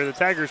attack here. The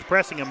Tigers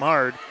pressing him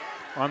hard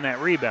on that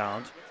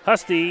rebound.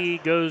 Husty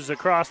goes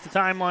across the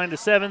timeline to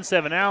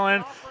 7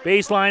 Allen.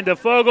 Baseline to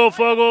Fogle.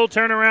 Fogle,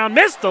 turnaround,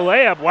 missed the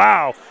layup.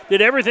 Wow, did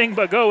everything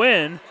but go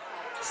in.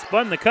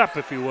 Spun the cup,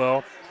 if you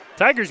will.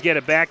 Tigers get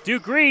it back.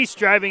 Duke Reese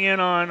driving in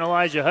on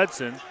Elijah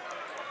Hudson.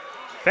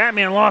 Fat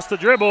Man lost the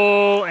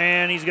dribble,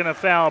 and he's going to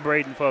foul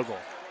Braden Fogle.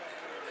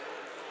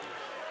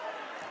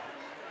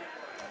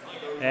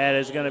 That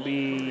is going to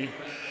be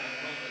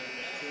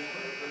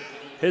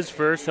his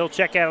first. He'll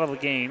check out of the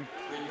game.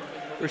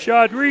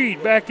 Rashad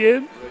Reed back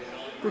in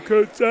for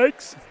Coach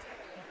Sykes.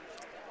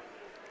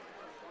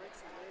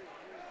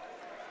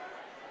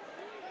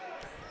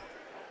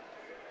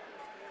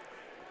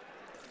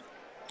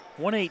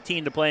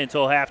 .118 to play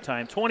until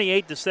halftime.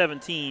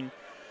 28-17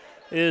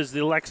 is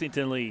the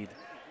Lexington lead.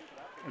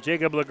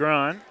 Jacob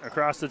Legrand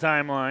across the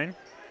timeline.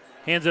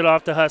 Hands it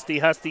off to Husty.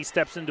 Husty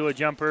steps into a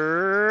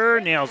jumper.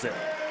 Nails it.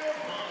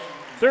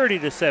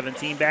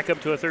 30-17. Back up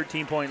to a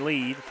 13-point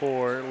lead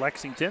for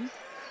Lexington.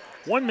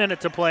 1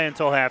 minute to play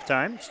until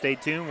halftime. Stay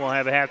tuned. We'll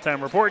have a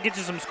halftime report. Get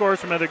you some scores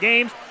from other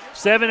games.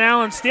 Seven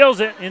Allen steals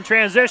it in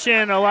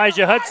transition.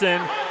 Elijah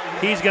Hudson,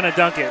 he's going to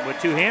dunk it with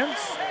two hands.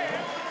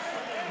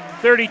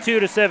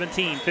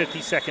 32-17,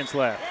 50 seconds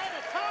left.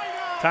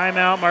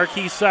 Timeout,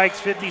 Marquis Sykes,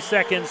 50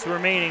 seconds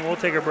remaining. We'll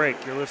take a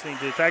break. You're listening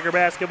to Tiger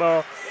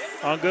Basketball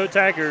on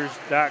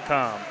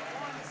GoTigers.com.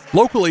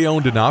 Locally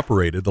owned and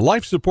operated, the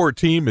Life Support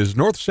Team is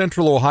North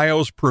Central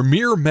Ohio's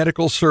premier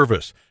medical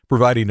service,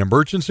 providing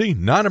emergency,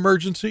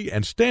 non-emergency,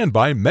 and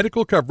standby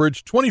medical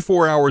coverage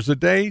 24 hours a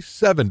day,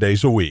 7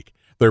 days a week.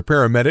 Their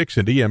paramedics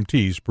and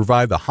EMTs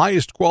provide the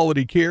highest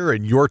quality care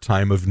in your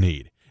time of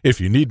need.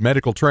 If you need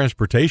medical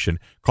transportation,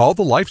 call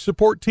the Life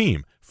Support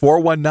Team,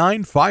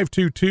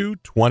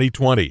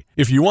 419-522-2020.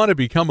 If you want to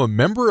become a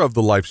member of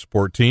the Life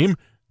Support Team,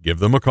 give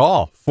them a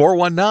call,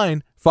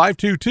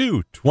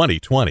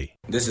 419-522-2020.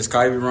 This is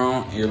Kyrie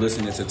Ron, and you're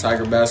listening to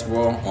Tiger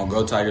Basketball on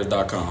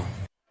GoTigers.com.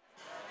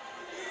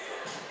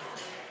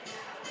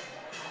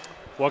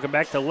 Welcome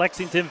back to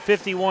Lexington.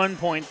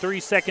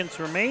 51.3 seconds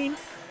remain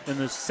in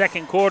the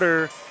second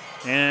quarter,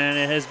 and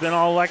it has been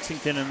all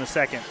Lexington in the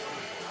second.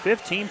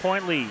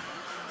 15-point lead,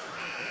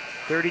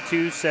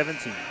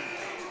 32-17.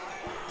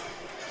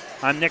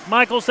 I'm Nick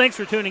Michaels. Thanks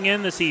for tuning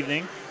in this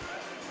evening.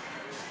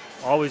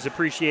 Always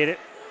appreciate it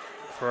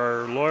for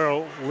our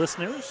loyal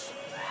listeners.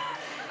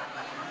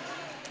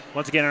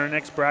 Once again, our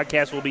next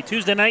broadcast will be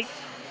Tuesday night.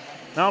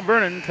 Mount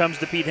Vernon comes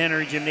to Pete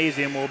Henry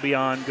Gymnasium. We'll be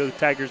on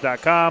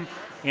GoTigers.com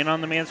and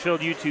on the Mansfield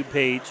YouTube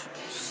page.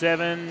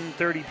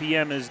 7:30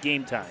 p.m. is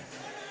game time.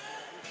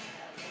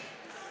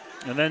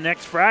 And then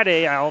next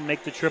Friday, I'll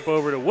make the trip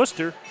over to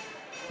Worcester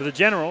for the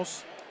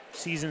Generals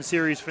season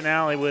series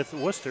finale with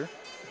Worcester.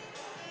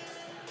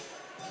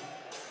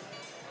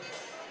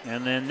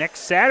 And then next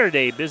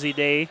Saturday, busy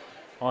day,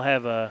 I'll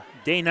have a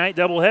day-night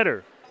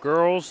doubleheader.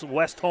 Girls,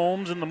 West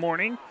Holmes in the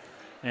morning,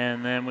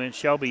 and then when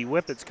Shelby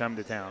Whippets come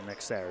to town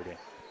next Saturday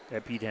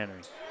at Pete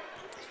Henry.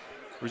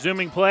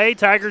 Resuming play,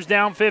 Tigers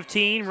down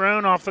 15.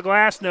 Roan off the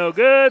glass, no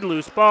good.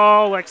 Loose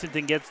ball.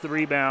 Lexington gets the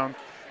rebound.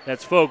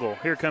 That's Fogle.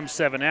 Here comes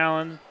Seven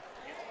Allen.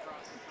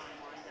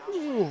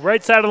 Ooh,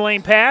 right side of the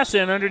lane pass,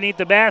 and underneath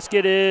the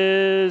basket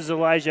is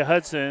Elijah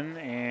Hudson,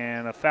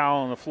 and a foul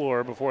on the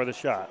floor before the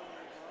shot.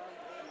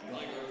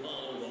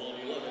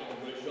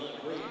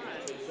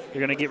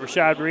 You're going to get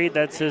Rashad Reed.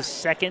 That's his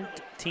second,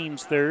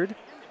 team's third.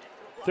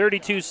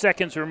 32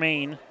 seconds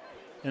remain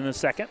in the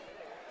second.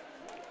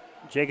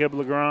 Jacob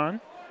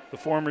Legrand, the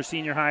former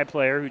senior high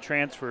player who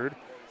transferred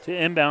to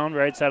inbound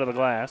right side of the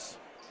glass.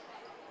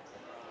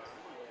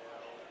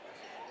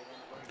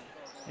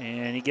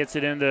 And he gets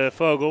it into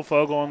Fogle.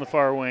 Fogle on the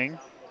far wing.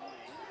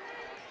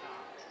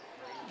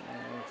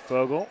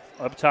 Fogle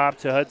up top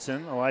to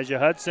Hudson. Elijah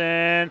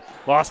Hudson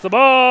lost the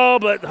ball,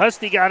 but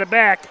Husty got it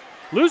back.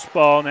 Loose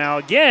ball now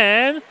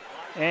again.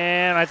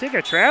 And I think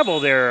a travel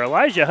there.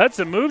 Elijah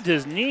Hudson moved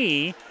his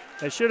knee.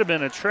 That should have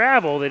been a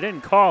travel. They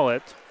didn't call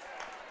it.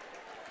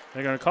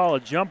 They're going to call a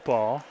jump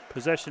ball,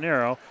 possession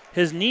arrow.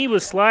 His knee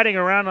was sliding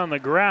around on the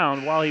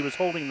ground while he was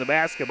holding the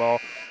basketball.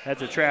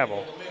 That's a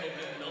travel.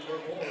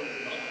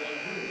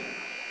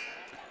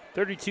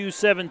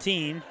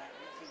 32-17.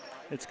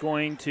 It's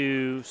going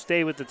to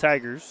stay with the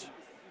Tigers.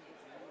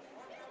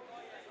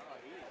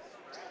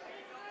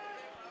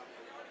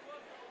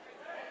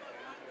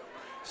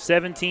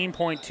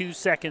 .2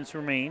 seconds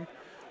remain.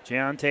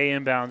 Giante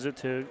inbounds it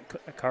to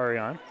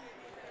Carion.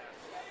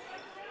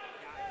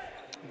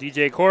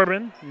 DJ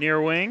Corbin,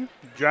 near wing,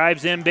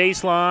 drives in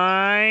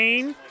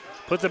baseline,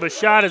 puts up a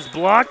shot, is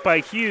blocked by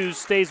Hughes,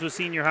 stays with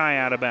senior high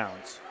out of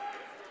bounds.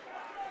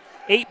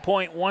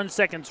 8.1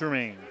 seconds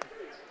remain.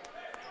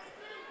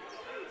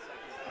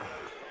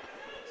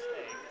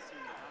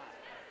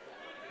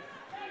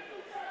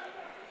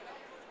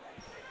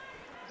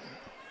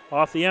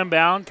 Off the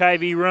inbound,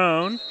 Kyvie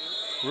Roan.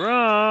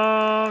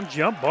 Roan,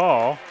 jump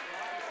ball.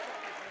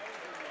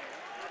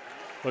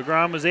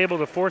 Legrand was able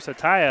to force a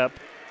tie-up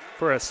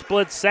for a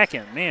split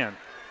second. Man,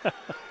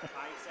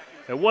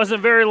 it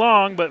wasn't very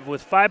long, but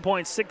with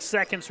 5.6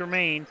 seconds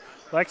remain,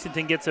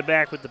 Lexington gets it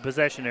back with the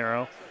possession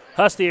arrow.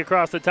 Husty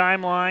across the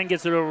timeline,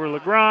 gets it over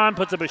Legrand,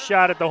 puts up a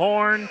shot at the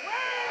horn.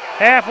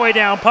 Halfway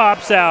down,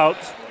 pops out.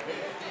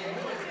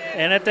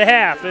 And at the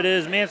half, it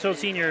is Mansfield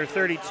Senior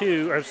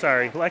 32, or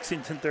sorry,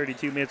 Lexington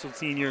 32, Mansfield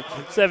Senior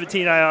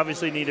 17. I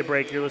obviously need a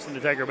break. You're listening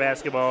to Tiger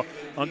Basketball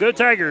on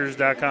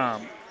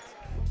GoTigers.com.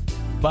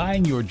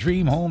 Buying your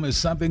dream home is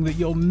something that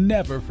you'll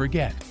never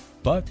forget,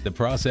 but the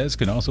process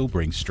can also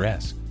bring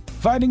stress.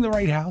 Finding the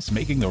right house,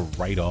 making the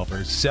right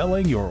offer,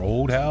 selling your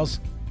old house.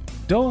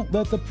 Don't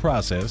let the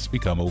process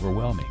become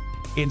overwhelming.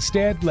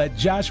 Instead, let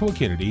Joshua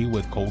Kennedy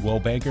with Coldwell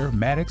Banker,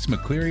 Maddox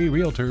McCleary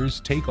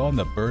Realtors take on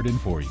the burden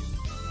for you.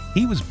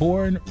 He was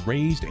born,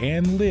 raised,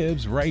 and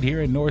lives right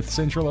here in North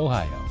Central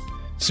Ohio.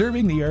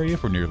 Serving the area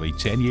for nearly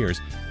 10 years,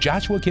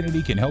 Joshua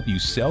Kennedy can help you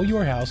sell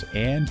your house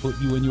and put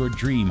you in your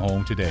dream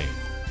home today.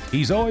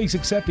 He's always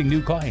accepting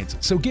new clients,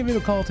 so give him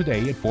a call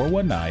today at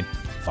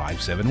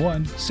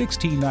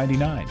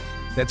 419-571-1699.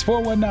 That's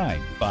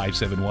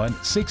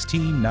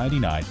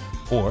 419-571-1699.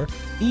 or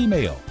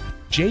email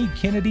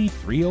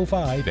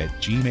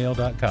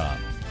jkennedy305@gmail.com.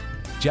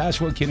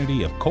 Joshua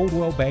Kennedy of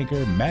Coldwell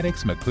Banker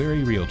Maddox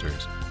McCleary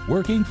Realtors,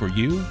 working for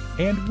you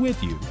and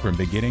with you from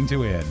beginning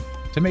to end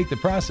to make the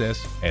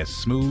process as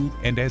smooth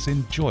and as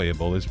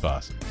enjoyable as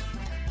possible.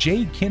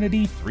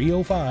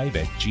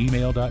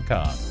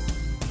 jkennedy305@gmail.com.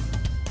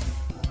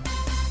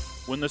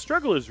 When the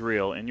struggle is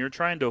real and you're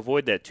trying to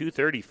avoid that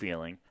 2:30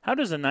 feeling, how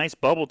does a nice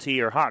bubble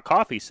tea or hot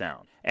coffee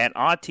sound? At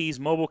Tea's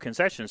mobile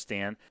concession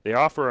stand, they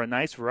offer a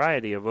nice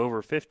variety of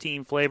over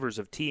 15 flavors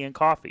of tea and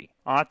coffee.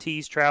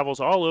 Tea's travels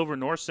all over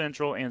North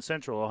Central and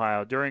Central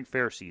Ohio during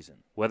fair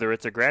season. Whether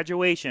it's a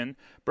graduation,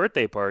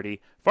 birthday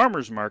party,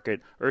 farmer's market,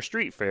 or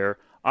street fair,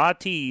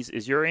 Tea's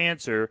is your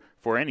answer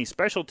for any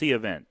specialty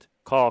event.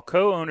 Call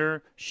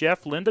co-owner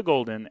Chef Linda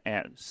Golden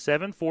at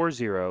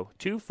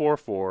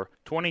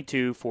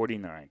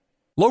 740-244-2249.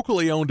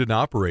 Locally owned and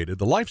operated,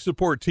 the Life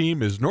Support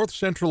Team is North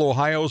Central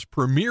Ohio's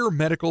premier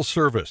medical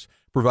service,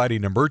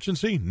 providing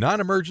emergency,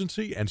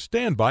 non-emergency, and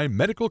standby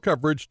medical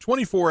coverage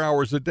 24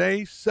 hours a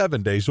day,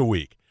 7 days a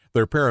week.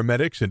 Their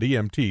paramedics and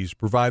EMTs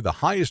provide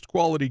the highest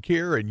quality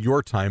care in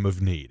your time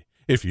of need.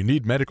 If you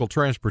need medical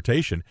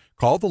transportation,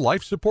 call the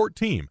Life Support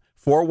Team,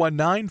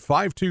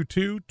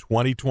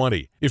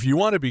 419-522-2020. If you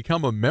want to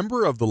become a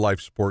member of the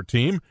Life Support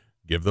Team,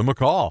 give them a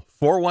call,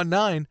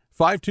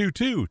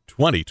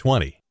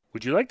 419-522-2020.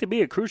 Would you like to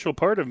be a crucial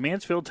part of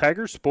Mansfield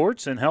Tiger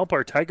sports and help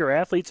our Tiger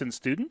athletes and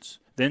students?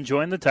 Then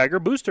join the Tiger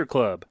Booster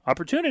Club.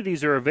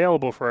 Opportunities are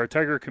available for our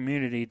Tiger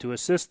community to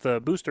assist the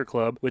Booster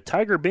Club with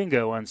Tiger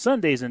Bingo on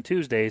Sundays and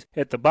Tuesdays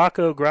at the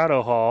Baco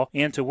Grotto Hall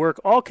and to work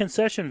all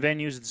concession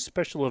venues and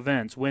special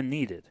events when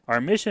needed.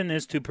 Our mission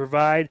is to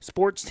provide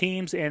sports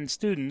teams and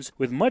students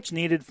with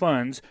much-needed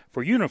funds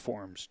for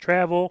uniforms,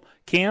 travel,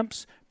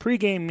 camps,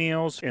 pregame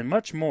meals, and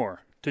much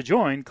more. To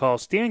join, call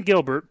Stan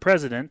Gilbert,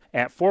 President,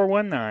 at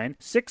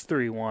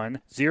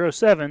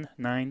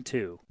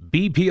 419-631-0792.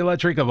 BP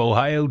Electric of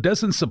Ohio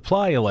doesn't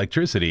supply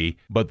electricity,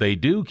 but they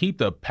do keep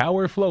the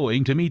power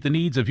flowing to meet the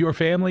needs of your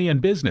family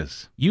and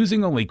business.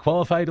 Using only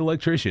qualified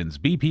electricians,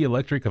 BP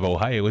Electric of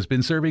Ohio has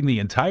been serving the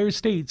entire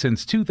state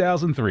since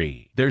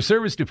 2003. Their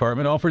service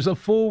department offers a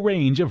full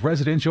range of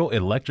residential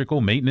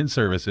electrical maintenance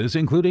services,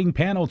 including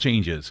panel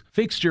changes,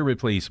 fixture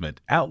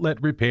replacement,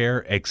 outlet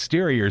repair,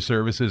 exterior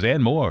services,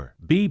 and more.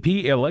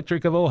 BP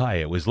Electric of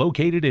Ohio is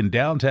located in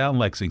downtown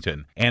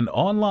Lexington and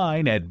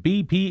online at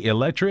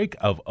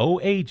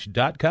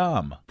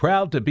bpelectricofoh.com.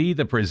 Proud to be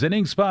the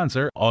presenting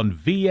sponsor on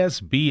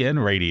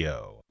VSBN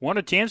Radio. Want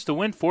a chance to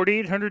win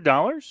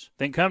 $4,800?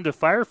 Then come to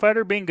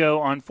Firefighter Bingo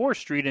on 4th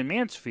Street in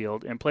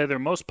Mansfield and play their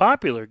most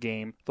popular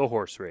game, the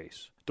horse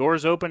race.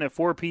 Doors open at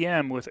 4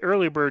 p.m. with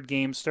early bird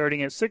games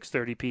starting at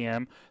 6:30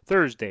 p.m.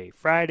 Thursday,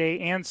 Friday,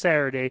 and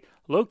Saturday,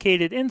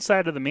 located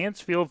inside of the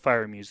Mansfield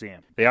Fire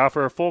Museum. They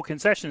offer a full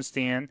concession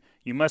stand.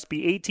 You must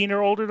be 18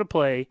 or older to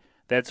play.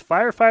 That's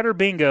Firefighter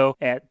Bingo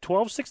at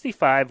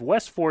 1265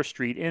 West 4th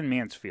Street in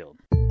Mansfield.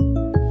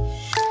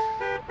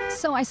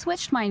 So I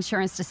switched my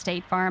insurance to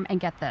State Farm, and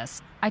get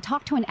this. I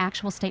talked to an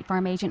actual State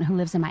Farm agent who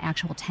lives in my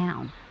actual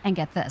town. And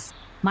get this.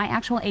 My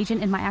actual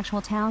agent in my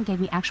actual town gave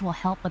me actual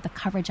help with the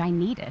coverage I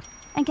needed.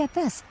 And get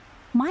this.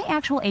 My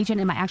actual agent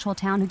in my actual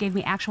town who gave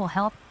me actual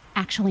help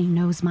actually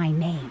knows my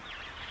name.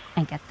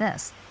 And get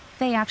this.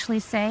 They actually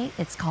say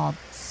it's called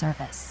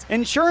service.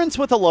 Insurance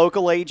with a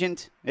local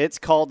agent, it's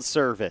called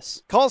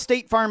service. Call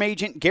State Farm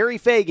agent Gary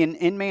Fagan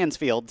in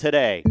Mansfield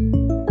today.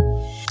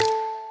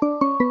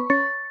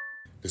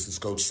 This is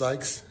Coach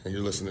Sykes, and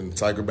you're listening to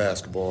Tiger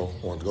Basketball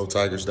on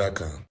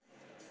GoTigers.com.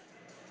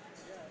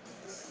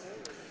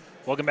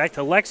 Welcome back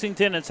to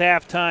Lexington. It's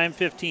halftime,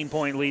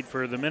 15-point lead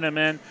for the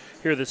Minutemen.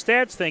 Here are the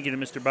stats. Thank you to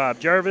Mr. Bob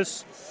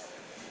Jarvis.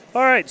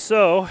 All right,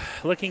 so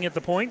looking at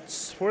the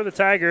points for the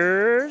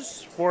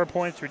Tigers, 4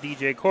 points for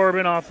DJ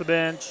Corbin off the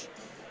bench.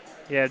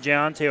 You have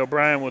Deontay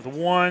O'Brien with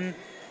 1,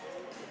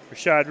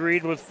 Rashad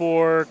Reed with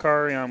 4,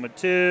 Carion with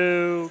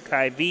 2,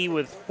 Kai V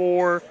with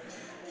 4.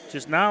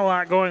 Just not a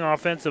lot going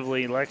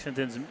offensively.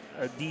 Lexington's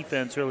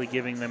defense really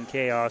giving them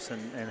chaos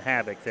and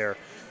havoc there.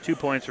 2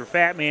 points for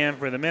Fat Man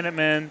for the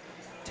Minutemen,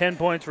 10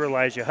 points for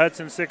Elijah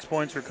Hudson, 6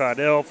 points for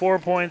Caudill, 4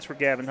 points for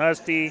Gavin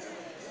Husty,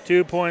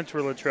 2 points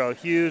for Latrell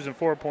Hughes, and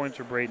 4 points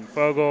for Braden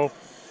Fogel.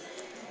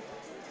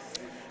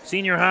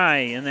 Senior high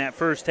in that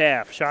first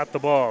half shot the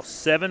ball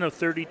 7 of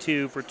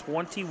 32 for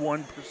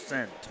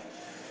 21%.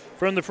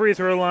 From the free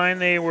throw line,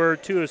 they were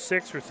 2 of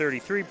 6 for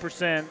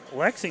 33%.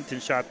 Lexington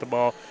shot the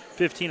ball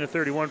 15 of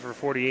 31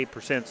 for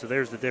 48%, so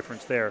there's the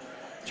difference there.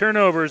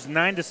 Turnovers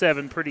 9 to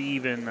 7, pretty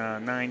even,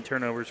 9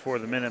 turnovers for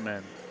the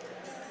Minutemen.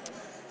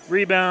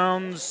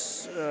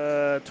 Rebounds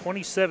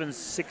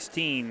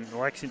 27-16.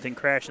 Lexington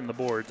crashing the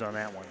boards on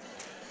that one.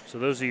 So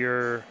those are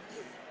your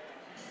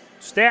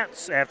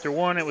stats. After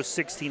one, it was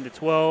 16 to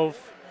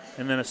 12,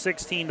 and then a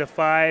 16 to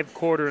 5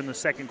 quarter in the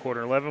second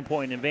quarter.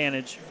 11-point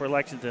advantage for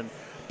Lexington.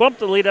 Bumped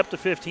the lead up to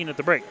 15 at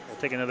the break. We'll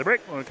take another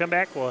break. When we come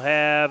back, we'll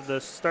have the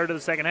start of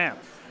the second half.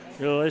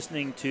 You're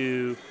listening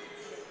to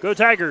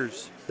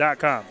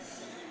GoTigers.com.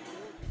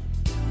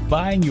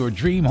 Buying your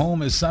dream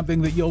home is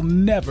something that you'll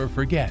never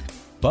forget.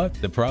 but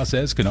the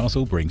process can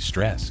also bring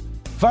stress.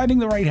 Finding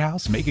the right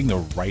house, making the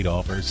right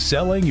offer,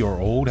 selling your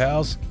old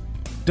house.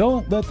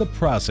 Don't let the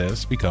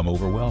process become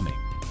overwhelming.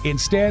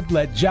 Instead,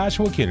 let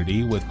Joshua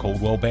Kennedy with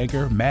Coldwell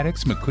Banker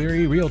Maddox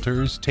McCleary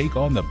Realtors take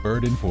on the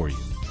burden for you.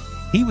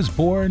 He was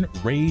born,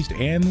 raised,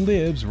 and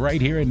lives right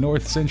here in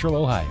North Central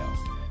Ohio.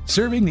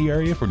 Serving the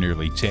area for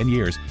nearly 10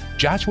 years,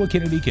 Joshua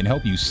Kennedy can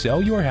help you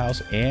sell your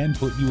house and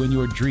put you in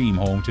your dream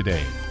home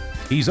today.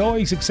 He's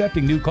always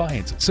accepting new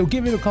clients, so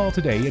give him a call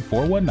today at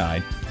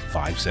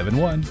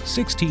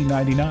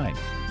 419-571-1699.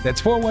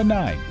 That's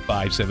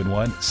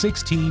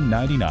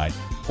 419-571-1699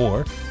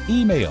 or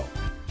email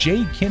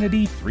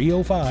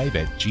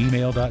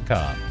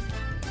jkennedy305@gmail.com.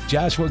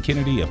 Joshua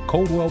Kennedy of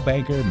Coldwell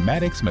Banker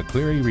Maddox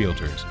McCleary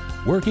Realtors,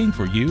 working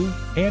for you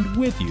and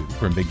with you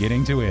from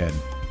beginning to end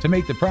to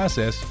make the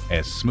process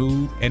as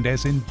smooth and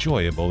as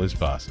enjoyable as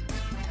possible.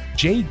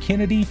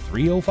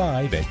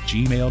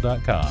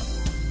 jkennedy305@gmail.com.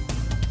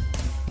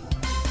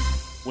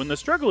 When the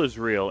struggle is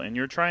real and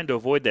you're trying to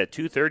avoid that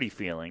 2:30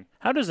 feeling,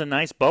 how does a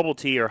nice bubble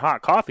tea or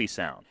hot coffee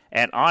sound?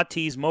 At Odd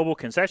Tea's mobile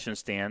concession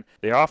stand,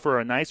 they offer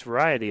a nice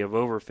variety of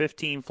over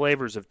 15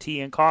 flavors of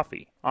tea and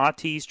coffee. Odd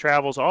Tea's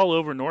travels all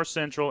over North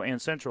Central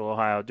and Central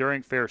Ohio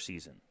during fair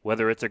season.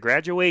 Whether it's a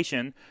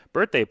graduation,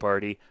 birthday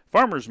party,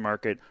 farmer's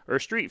market, or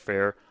street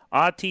fair,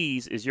 Odd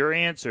Tea's is your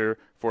answer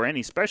for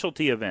any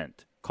specialty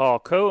event. Call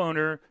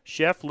co-owner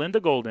Chef Linda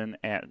Golden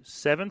at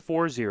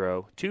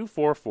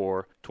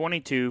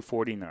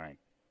 740-244-2249.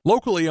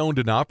 Locally owned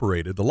and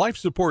operated, the Life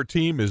Support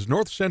Team is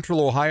North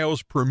Central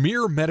Ohio's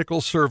premier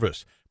medical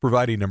service,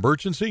 providing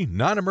emergency,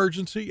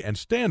 non-emergency, and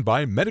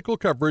standby medical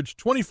coverage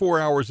 24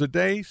 hours a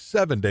day,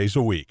 7 days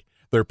a week.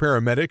 Their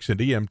paramedics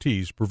and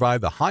EMTs provide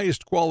the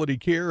highest quality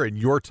care in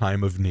your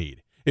time of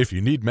need. If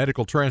you need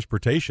medical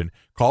transportation,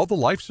 call the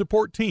Life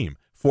Support Team,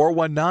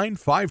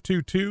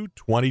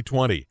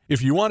 419-522-2020.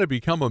 If you want to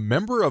become a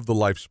member of the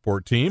Life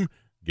Support Team,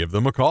 give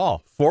them a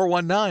call,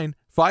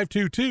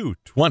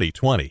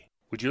 419-522-2020.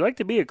 Would you like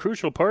to be a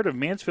crucial part of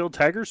Mansfield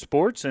Tiger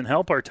sports and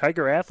help our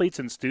Tiger athletes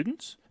and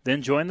students?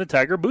 Then join the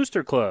Tiger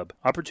Booster Club.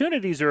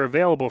 Opportunities are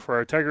available for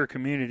our Tiger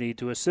community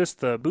to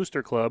assist the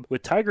Booster Club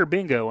with Tiger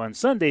Bingo on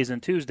Sundays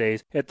and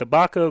Tuesdays at the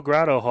Baco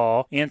Grotto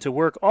Hall and to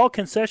work all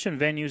concession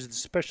venues and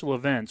special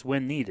events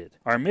when needed.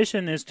 Our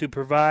mission is to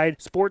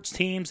provide sports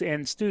teams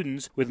and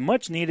students with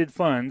much-needed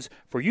funds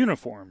for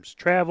uniforms,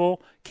 travel,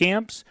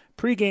 camps,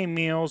 pregame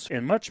meals,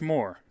 and much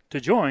more. To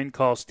join,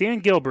 call Stan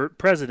Gilbert,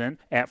 President,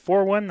 at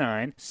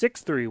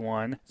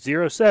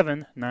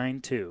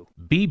 419-631-0792.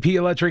 BP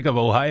Electric of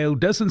Ohio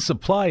doesn't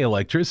supply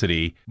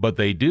electricity, but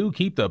they do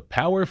keep the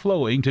power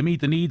flowing to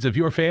meet the needs of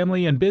your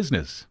family and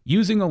business.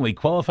 Using only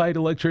qualified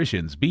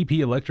electricians, BP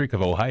Electric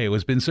of Ohio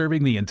has been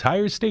serving the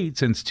entire state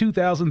since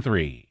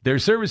 2003. Their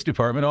service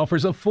department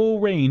offers a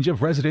full range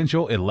of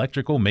residential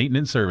electrical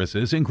maintenance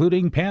services,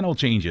 including panel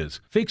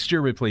changes,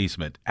 fixture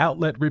replacement,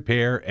 outlet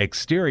repair,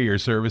 exterior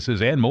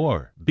services, and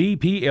more.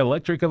 BP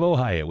Electric of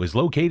Ohio is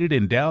located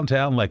in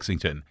downtown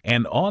Lexington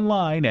and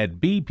online at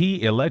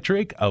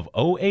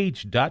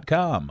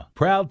bpelectricofoh.com.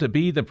 Proud to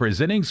be the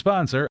presenting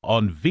sponsor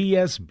on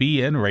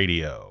VSBN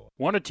Radio.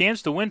 Want a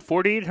chance to win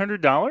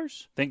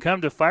 $4,800? Then come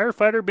to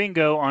Firefighter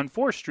Bingo on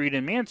 4th Street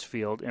in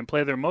Mansfield and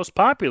play their most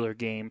popular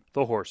game,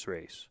 the horse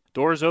race.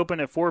 Doors open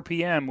at 4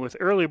 p.m. with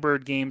early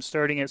bird games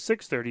starting at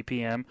 6:30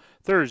 p.m.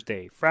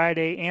 Thursday,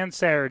 Friday, and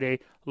Saturday,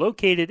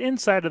 located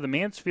inside of the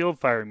Mansfield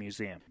Fire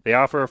Museum. They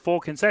offer a full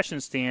concession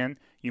stand.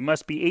 You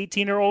must be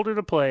 18 or older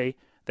to play.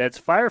 That's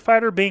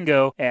Firefighter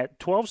Bingo at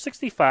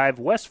 1265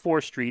 West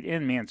 4th Street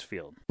in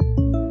Mansfield.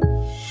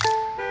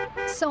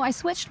 So I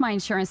switched my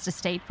insurance to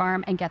State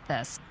Farm, and get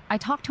this. I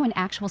talked to an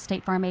actual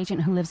State Farm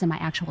agent who lives in my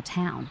actual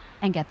town.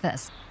 And get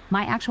this.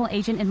 My actual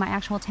agent in my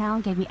actual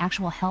town gave me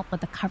actual help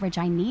with the coverage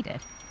I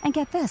needed. And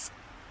get this.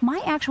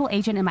 My actual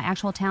agent in my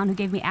actual town who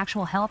gave me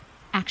actual help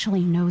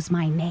actually knows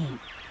my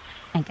name.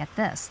 And get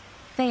this.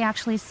 They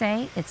actually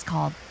say it's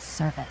called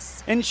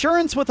service.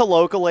 Insurance with a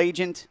local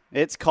agent,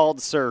 it's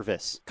called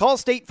service. Call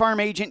State Farm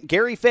agent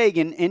Gary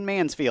Fagan in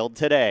Mansfield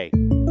today.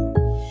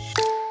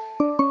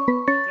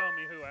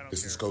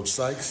 This is Coach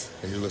Sykes,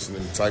 and you're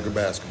listening to Tiger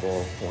Basketball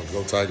on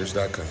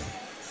GoTigers.com.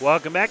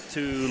 Welcome back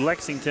to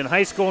Lexington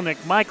High School.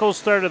 Nick Michaels,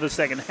 start of the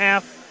second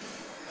half.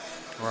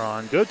 We're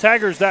on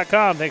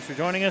GoTigers.com. Thanks for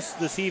joining us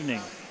this evening.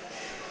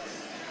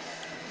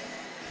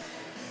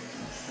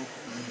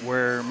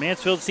 Where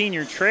Mansfield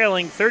Senior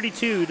trailing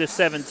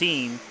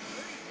 32-17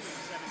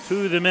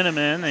 to the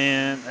Minutemen,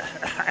 and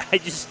I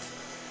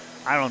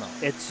don't know.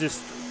 It's just,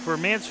 for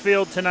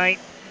Mansfield tonight,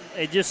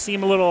 it just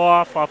seemed a little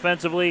off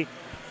offensively.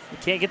 You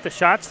can't get the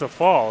shots to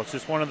fall. It's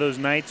just one of those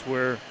nights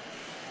where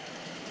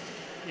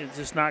it's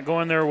just not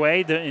going their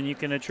way, and you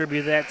can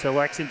attribute that to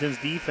Lexington's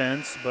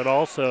defense, but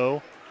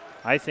also,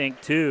 I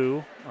think,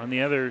 too, on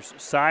the other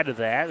side of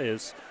that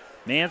is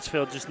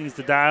Mansfield just needs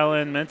to dial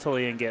in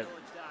mentally and get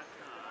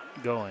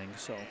going.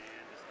 So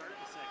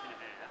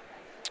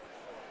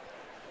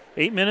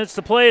 8 minutes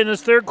to play in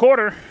this third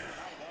quarter.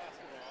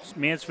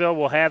 Mansfield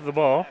will have the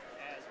ball.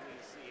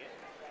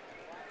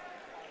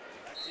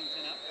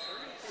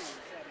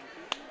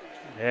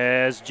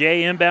 As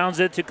Jay inbounds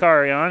it to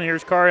Carion.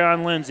 Here's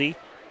Carion Lindsay.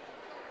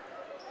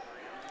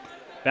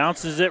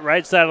 Bounces it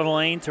right side of the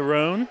lane to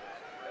Roan.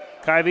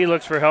 Kyvie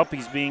looks for help.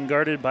 He's being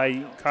guarded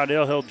by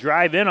Caudill. He'll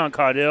drive in on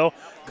Caudill.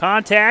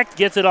 Contact,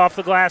 gets it off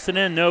the glass and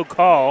in. No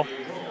call.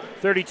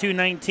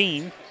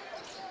 32-19.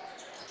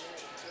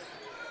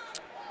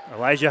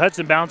 Elijah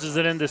Hudson bounces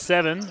it into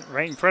 7.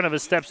 Right in front of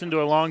us, steps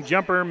into a long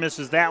jumper.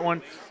 Misses that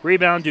one.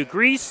 Rebound, Duke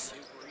Reese.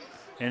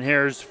 And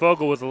here's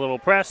Fogle with a little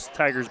press.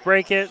 Tigers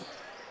break it.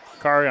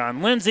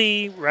 Carion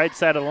Lindsay, right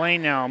side of the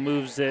lane now,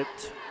 moves it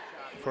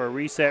for a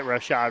reset.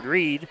 Rashad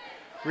Reed.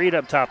 Reed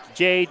up top to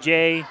Jay.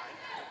 Jay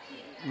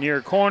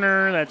near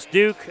corner. That's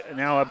Duke.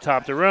 Now up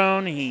top to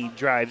Roan. He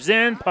drives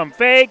in. Pump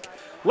fake.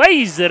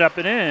 Lays it up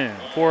and in.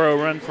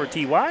 4-0 run for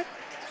TY.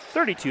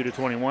 32-21.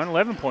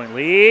 11-point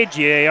lead.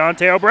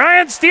 Jayonte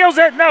O'Brien steals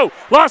it. No.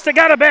 Lost it.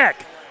 Got it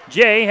back.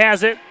 Jay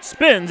has it.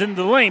 Spins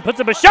into the lane. Puts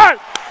up a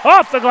shot.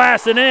 Off the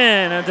glass and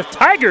in. And the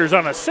Tigers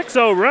on a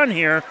 6-0 run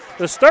here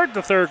to start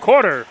the third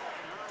quarter.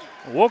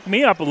 Woke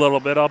me up a little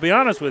bit, I'll be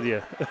honest with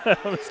you. I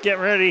was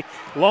getting ready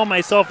to lull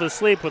myself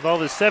asleep with all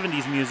this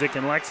 70s music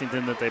in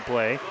Lexington that they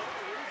play.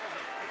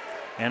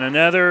 And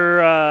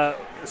another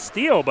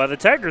steal by the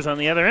Tigers on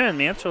the other end.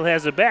 Mansfield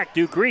has it back.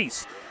 Duke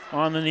Reese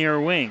on the near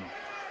wing.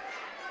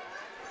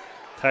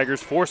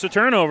 Tigers force a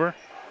turnover.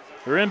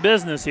 They're in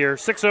business here.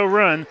 6-0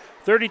 run.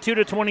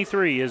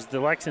 32-23 is the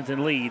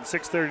Lexington lead.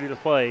 6:30 to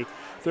play,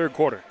 third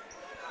quarter.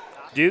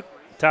 Duke,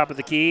 top of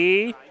the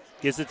key.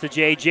 Gives it to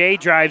JJ,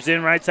 drives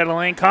in right side of the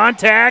lane.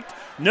 Contact,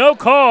 no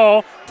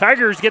call.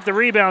 Tigers get the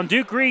rebound.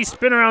 Duke Reese,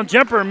 spin around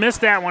jumper,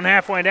 missed that one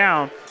halfway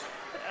down.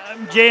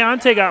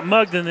 Jayonte got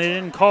mugged and they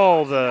didn't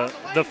call the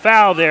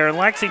foul there, and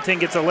Lexington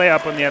gets a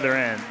layup on the other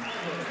end.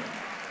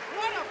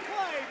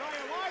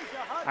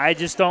 I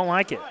just don't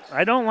like it.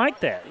 I don't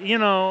like that. You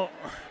know,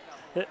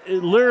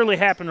 it literally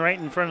happened right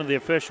in front of the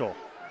official.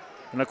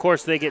 And, of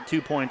course, they get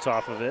 2 points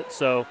off of it.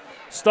 So,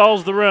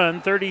 stalls the run,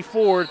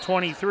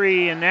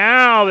 34-23, and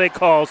now they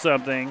call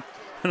something.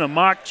 And a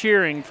mock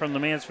cheering from the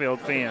Mansfield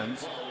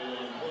fans.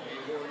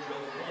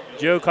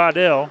 Joe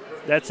Caudill,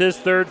 that's his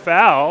third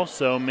foul,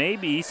 so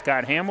maybe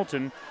Scott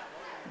Hamilton,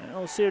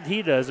 we'll see what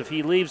he does if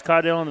he leaves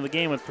Caudill into the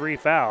game with 3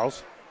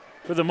 fouls.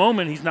 For the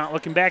moment, he's not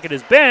looking back at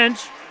his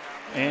bench.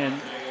 And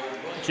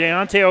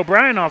Jayonte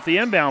O'Brien off the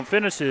inbound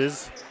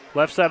finishes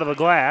left side of the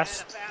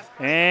glass.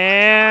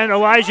 And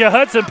Elijah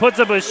Hudson puts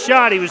up a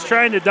shot. He was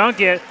trying to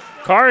dunk it.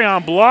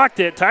 Carion blocked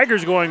it.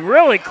 Tigers going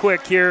really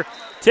quick here.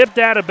 Tipped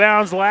out of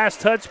bounds. Last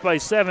touch by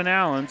Seven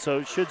Allen, so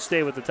it should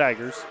stay with the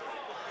Tigers.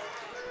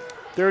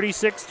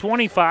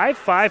 36-25,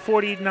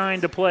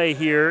 5:49 to play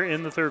here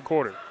in the third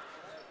quarter.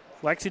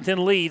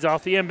 Lexington leads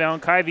off the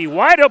inbound. Kyvie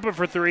wide open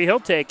for 3. He'll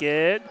take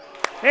it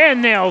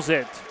and nails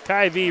it.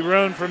 Kyvie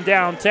Roan from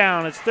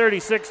downtown. It's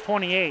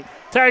 36-28.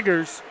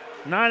 Tigers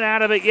not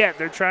out of it yet.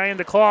 They're trying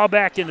to claw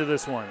back into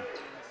this one.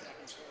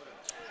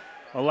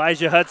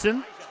 Elijah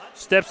Hudson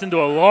steps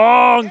into a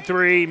long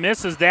 3,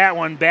 misses that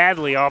one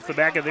badly off the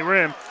back of the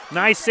rim.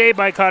 Nice save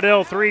by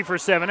Caudill, 3 for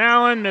Seven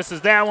Allen,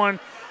 misses that one.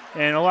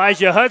 And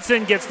Elijah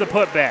Hudson gets the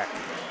putback.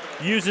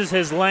 Uses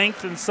his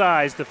length and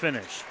size to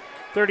finish.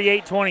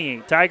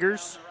 38-28.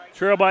 Tigers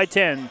trail by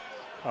 10.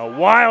 A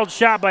wild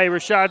shot by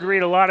Rashad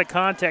Reed, a lot of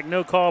contact,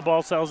 no call,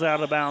 ball sails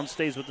out of bounds,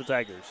 stays with the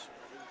Tigers.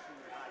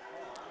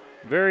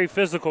 Very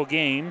physical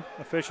game.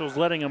 Officials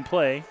letting him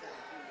play.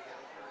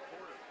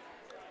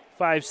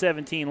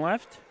 5:17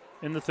 left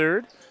in the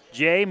third.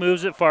 Jay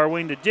moves it far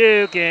wing to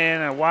Duke,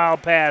 and a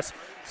wild pass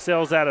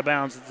sails out of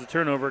bounds. As the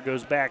turnover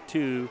goes back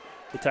to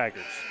the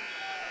Tigers.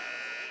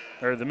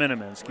 Or the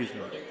Minutemen, excuse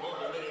me.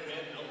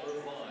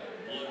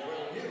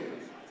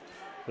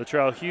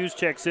 Latrell Hughes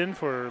checks in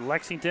for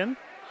Lexington.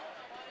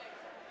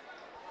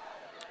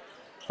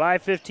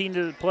 5:15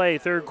 to play,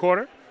 third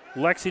quarter.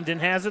 Lexington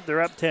has it.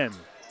 They're up 10.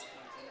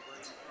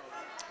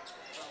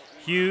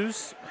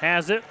 Hughes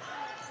has it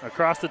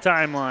across the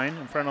timeline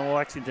in front of the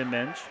Lexington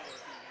bench.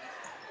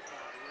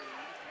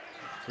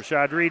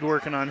 Rashad Reed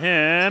working on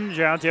him.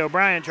 Jayonte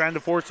O'Brien trying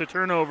to force a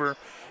turnover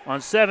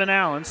on Seven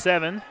Allen.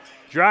 Seven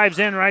drives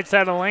in right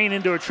side of the lane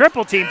into a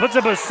triple team. Puts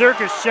up a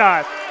circus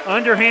shot.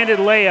 Underhanded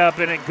layup,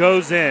 and it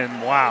goes in.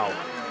 Wow.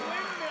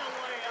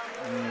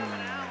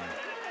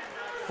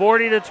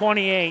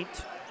 40-28.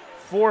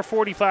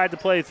 4:45 to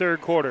play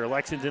third quarter.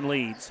 Lexington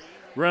leads.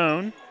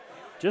 Roan,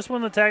 just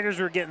when the Tigers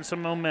were getting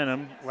some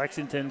momentum,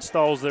 Lexington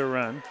stalls their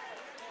run.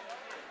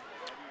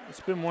 It's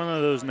been one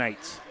of those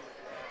nights.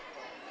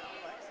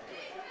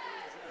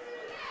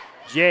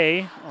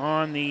 Jay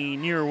on the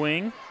near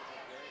wing.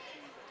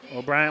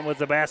 O'Brien with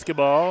the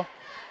basketball.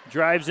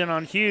 Drives in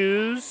on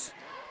Hughes.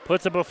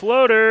 Puts up a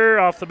floater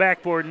off the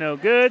backboard, no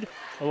good.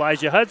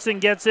 Elijah Hudson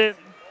gets it.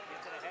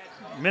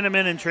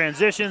 Minutemen in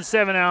transition.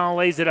 Seven Allen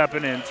lays it up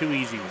and in. Too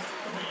easy.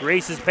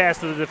 Races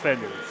past the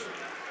defenders.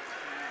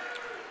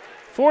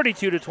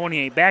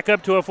 42-28. Back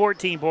up to a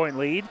 14-point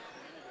lead.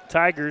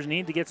 Tigers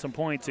need to get some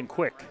points and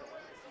quick.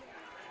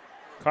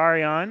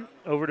 Carion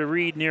over to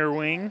Reed near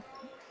wing.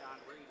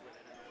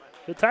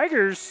 The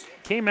Tigers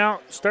came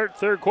out, start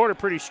third quarter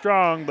pretty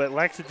strong, but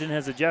Lexington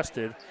has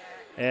adjusted.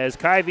 as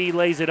Kyvie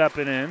lays it up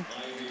and in.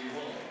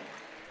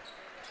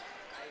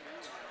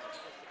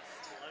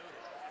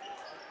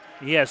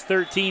 He has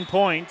 13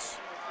 points.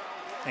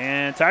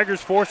 And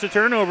Tigers force a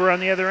turnover on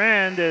the other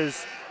end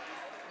as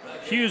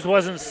Hughes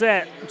wasn't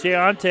set.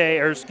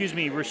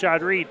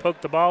 Rashad Reed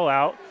poked the ball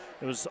out.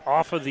 It was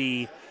off of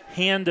the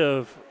hand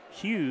of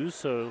Hughes,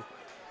 so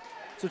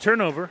it's a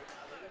turnover.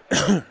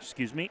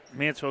 Excuse me.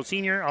 Mansfield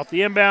Senior off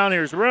the inbound.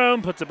 Here's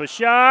Rome, puts up a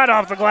shot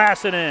off the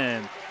glass and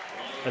in.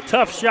 A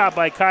tough shot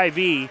by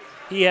Kyvie.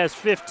 He has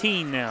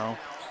 15 now.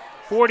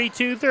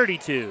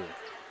 42-32.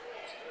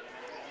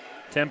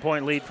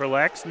 10-point lead for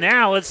Lex.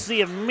 Now let's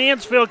see if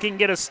Mansfield can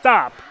get a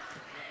stop.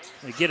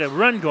 They get a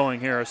run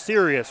going here, a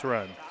serious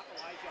run.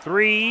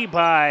 3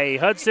 by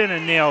Hudson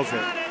and nails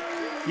it.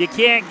 You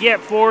can't get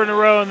 4 in a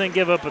row and then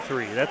give up a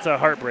 3. That's a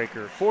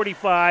heartbreaker.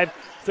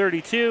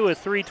 45-32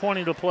 with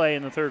 3:20 to play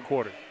in the third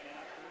quarter.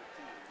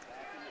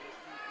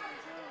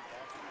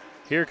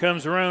 Here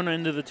comes Roan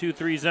into the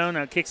 2-3 zone.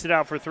 Now kicks it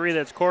out for 3.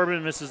 That's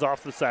Corbin. Misses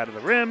off the side of the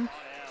rim.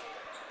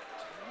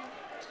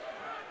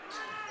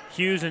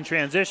 Hughes in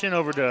transition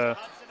over to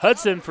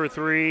Hudson for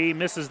 3.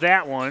 Misses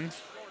that one.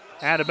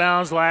 Out of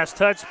bounds. Last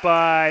touch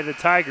by the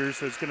Tigers,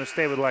 so it's going to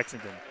stay with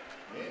Lexington.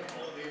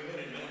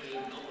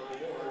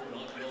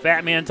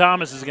 Fat Man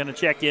Thomas is going to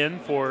check in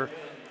for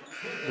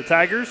the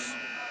Tigers.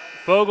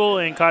 Fogel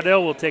and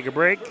Caudell will take a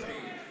break.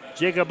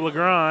 Jacob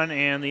Legrand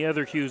and the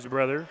other Hughes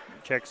brother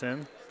checks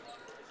in.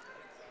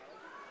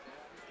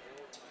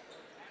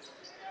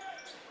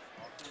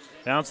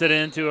 Bounce it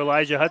into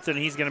Elijah Hudson.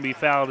 He's going to be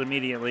fouled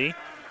immediately.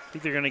 I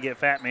think they're going to get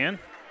Fat Man.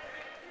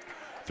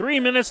 3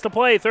 minutes to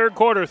play, third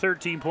quarter,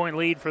 13-point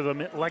lead for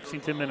the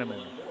Lexington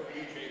Minutemen.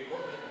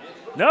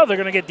 No, they're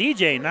going to get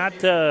DJ, not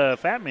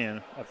Fat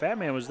Man. Fat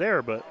Man was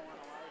there, but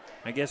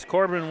I guess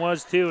Corbin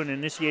was too and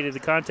initiated the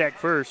contact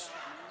first.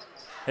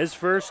 His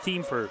first,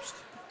 team first.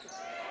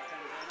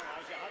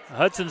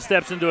 Hudson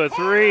steps into a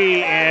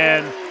 3,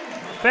 and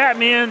Fat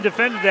Man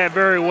defended that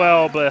very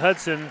well, but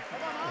Hudson,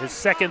 his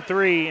second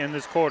 3 in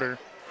this quarter.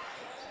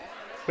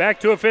 Back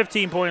to a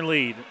 15-point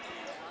lead.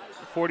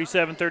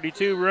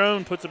 47-32.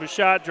 Roan puts up a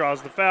shot,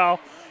 draws the foul.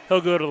 He'll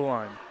go to the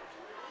line.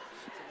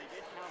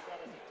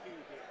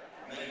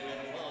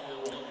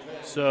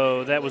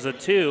 So that was a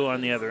 2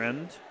 on the other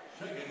end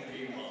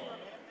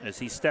as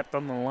he stepped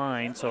on the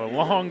line. So a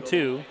long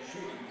 2.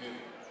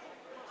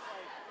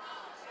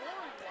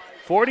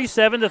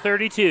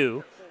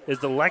 47-32 is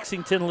the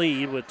Lexington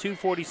lead with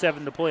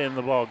 2:47 to play in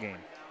the ball game.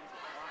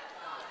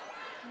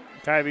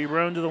 Kyvie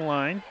Roan to the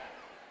line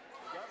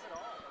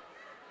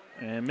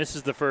and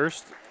misses the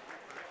first.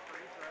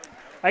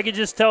 I could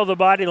just tell the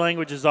body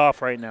language is off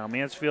right now.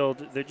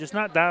 Mansfield, they're just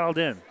not dialed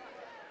in.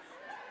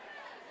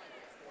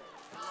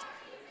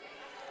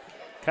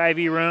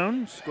 Kyvie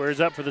Roan squares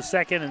up for the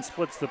second and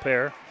splits the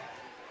pair.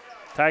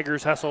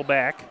 Tigers hustle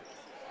back.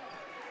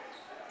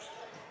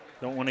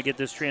 Don't want to get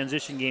this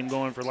transition game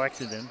going for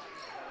Lexington.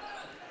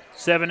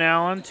 7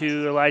 Allen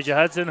to Elijah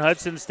Hudson.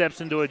 Hudson steps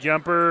into a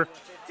jumper.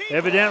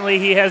 Evidently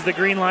he has the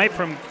green light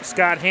from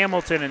Scott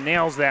Hamilton and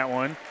nails that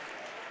one.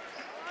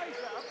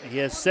 He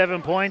has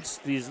 7 points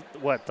the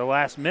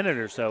last minute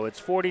or so.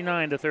 It's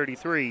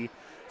 49-33.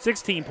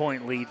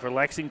 16-point lead for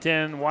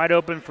Lexington. Wide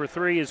open for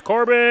 3 is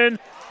Corbin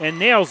and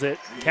nails it.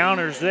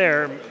 Counters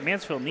there.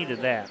 Mansfield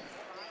needed that.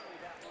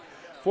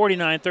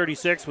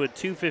 49-36 with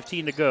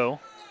 2:15 to go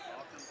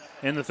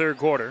in the third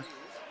quarter.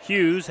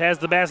 Hughes has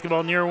the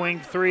basketball near wing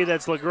 3.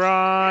 That's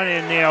Legrand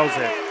and nails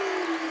it.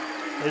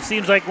 It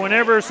seems like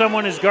whenever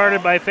someone is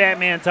guarded by Fat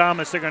Man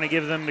Thomas, they're going to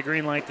give them the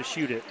green light to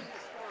shoot it,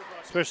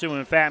 especially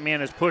when Fat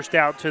Man is pushed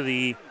out to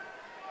the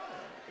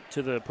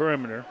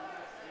perimeter.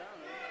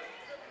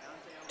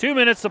 2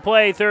 minutes to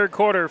play, third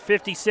quarter,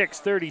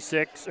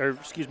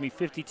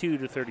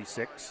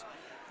 52-36.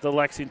 The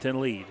Lexington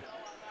lead.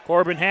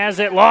 Corbin has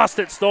it, lost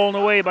it, stolen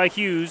away by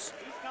Hughes.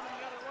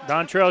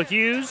 Dontrell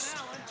Hughes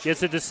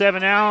gets it to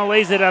 7 Allen,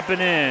 lays it up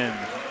and in.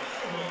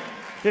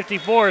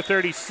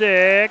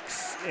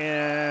 54-36,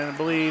 and I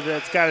believe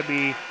that's got to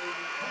be.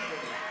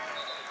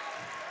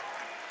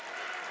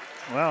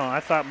 Well, I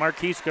thought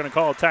Marquise was going to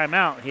call a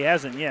timeout. He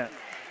hasn't yet.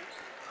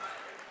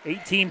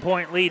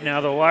 18-point lead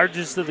now, the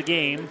largest of the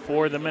game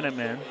for the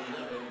Minutemen.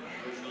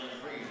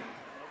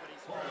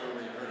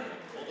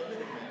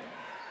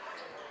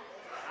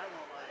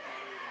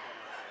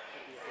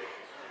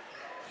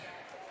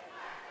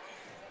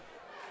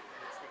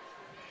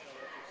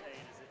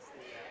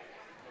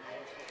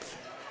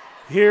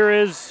 Here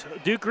is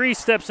Duke Reese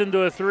steps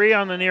into a 3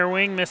 on the near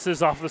wing,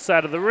 misses off the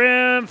side of the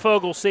rim.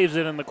 Fogel saves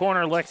it in the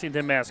corner,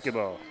 Lexington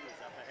basketball.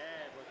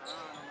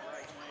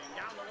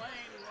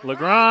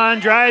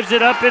 Legrand drives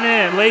it up and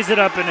in, lays it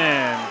up and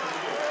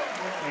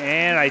in.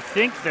 And I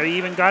think they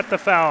even got the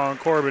foul on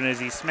Corbin as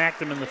he smacked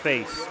him in the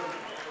face.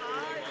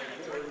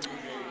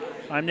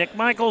 I'm Nick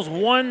Michaels,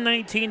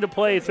 1:19 to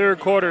play, third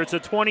quarter. It's a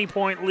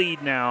 20-point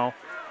lead now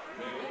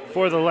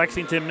for the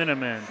Lexington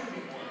Minutemen.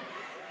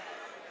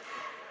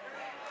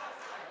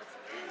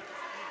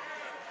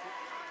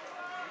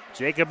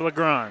 Jacob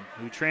Legrand,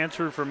 who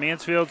transferred from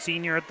Mansfield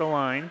Senior at the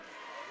line.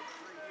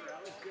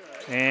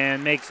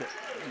 and makes it.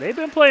 They've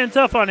been playing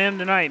tough on him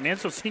tonight.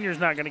 Mansfield Senior's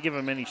not going to give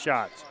him any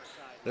shots.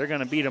 They're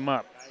going to beat him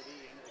up.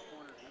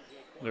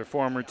 Their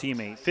former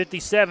teammate.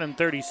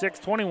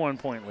 57-36,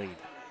 21-point lead.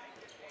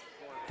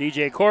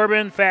 DJ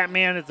Corbin, fat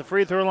man at the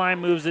free throw line,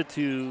 moves it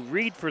to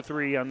Reed for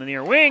three on the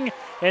near wing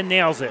and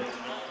nails it.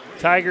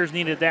 Tigers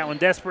needed that one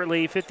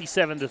desperately,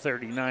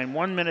 57-39.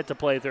 1 minute to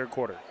play, third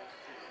quarter.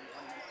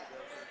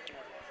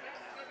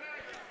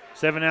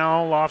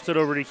 Sevenal lofts it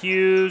over to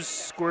Hughes,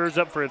 squares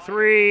up for a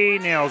three,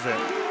 nails it.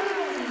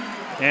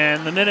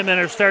 And the Minutemen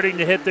are starting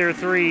to hit their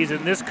threes,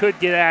 and this could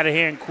get out of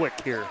hand quick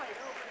here.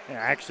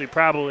 Actually,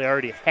 probably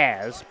already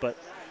has, but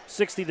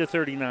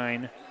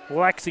 60-39.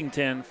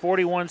 Lexington,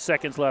 41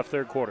 seconds left,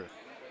 third quarter.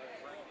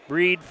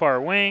 Breed, far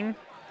wing,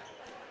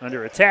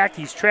 under attack.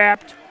 He's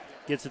trapped.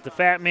 Gets it to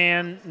Fat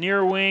Man,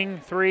 near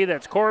wing, three.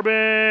 That's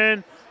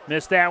Corbin.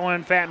 Missed that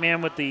one. Fat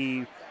Man with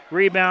the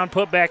rebound.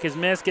 Put back his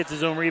miss. Gets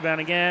his own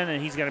rebound again,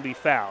 and he's going to be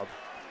fouled.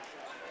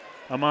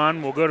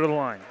 Amon will go to the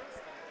line.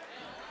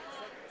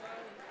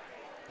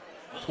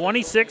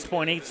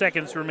 26.8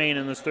 seconds remain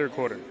in this third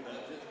quarter.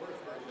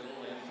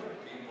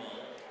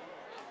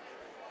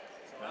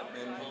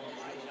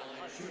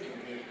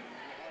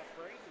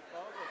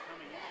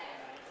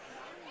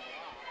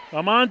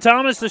 Amon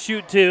Thomas to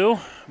shoot two.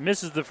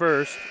 Misses the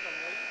first.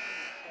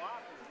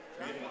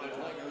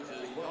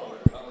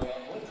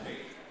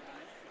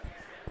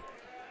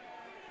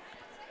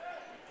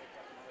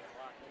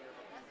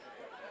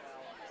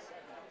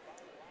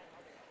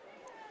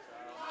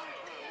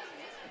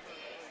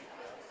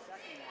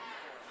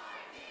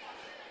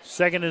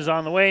 Second is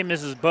on the way,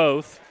 misses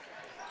both.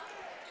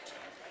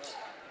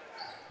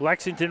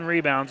 Lexington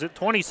rebounds it,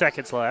 20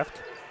 seconds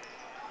left.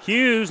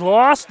 Hughes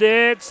lost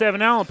it.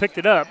 Seven Allen picked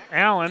it up.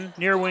 Allen,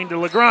 near wing to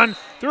LeGrun,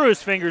 threw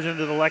his fingers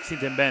into the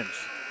Lexington bench.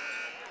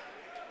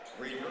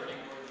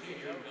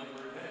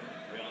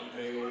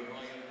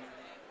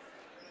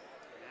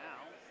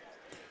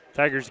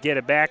 Tigers get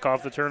it back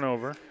off the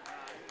turnover.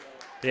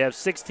 They have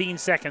 16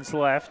 seconds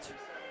left.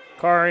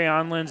 Kari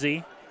on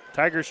Lindsay.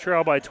 Tigers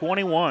trail by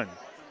 21.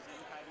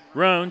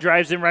 Roan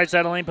drives in right side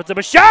of the lane, puts up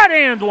a shot,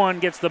 and one,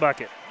 gets the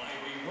bucket.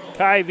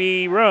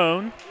 Kyvie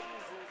Roan.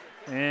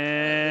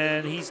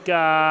 And he's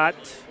got,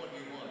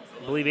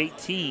 I believe,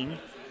 18.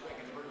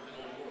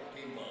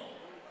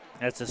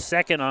 That's a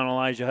second on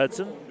Elijah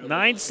Hudson.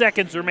 9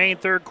 seconds remain,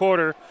 third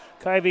quarter.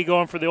 Kyvie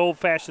going for the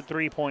old-fashioned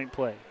three-point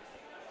play.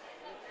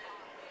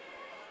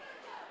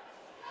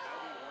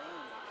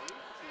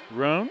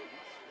 Roan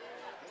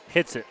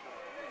hits it.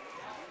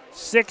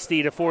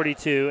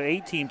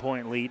 60-42,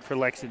 18-point lead for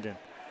Lexington.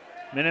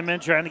 Minutemen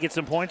trying to get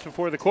some points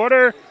before the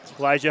quarter.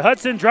 Elijah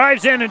Hudson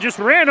drives in and just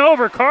ran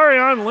over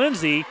Karion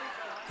Lindsay.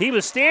 He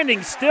was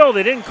standing still.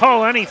 They didn't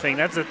call anything.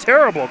 That's a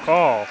terrible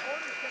call.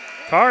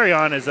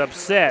 Karion is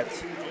upset.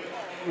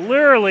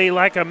 Literally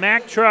like a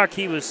Mack truck,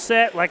 he was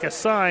set like a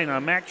sign, a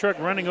Mack truck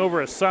running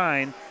over a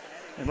sign.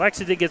 And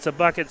Lexington gets a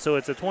bucket, so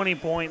it's a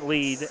 20-point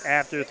lead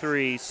after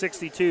three,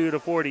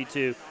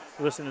 62-42.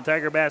 Listen to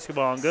Tiger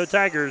Basketball on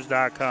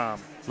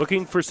GoTigers.com.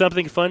 Looking for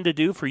something fun to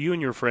do for you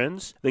and your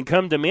friends? Then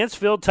come to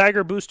Mansfield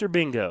Tiger Booster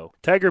Bingo.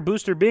 Tiger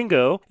Booster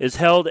Bingo is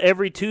held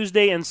every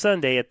Tuesday and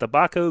Sunday at the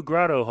Baco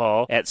Grotto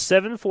Hall at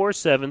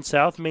 747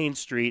 South Main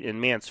Street in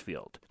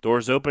Mansfield.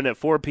 Doors open at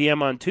 4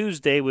 p.m. on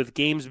Tuesday with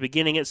games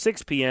beginning at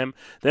 6 p.m.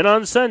 Then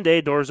on Sunday,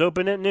 doors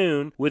open at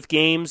noon with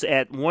games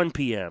at 1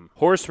 p.m.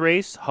 Horse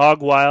race,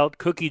 hog wild,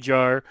 cookie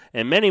jar,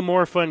 and many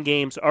more fun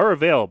games are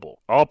available.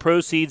 All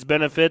proceeds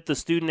benefit the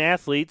student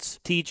athletes,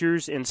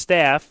 teachers, and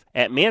staff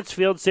at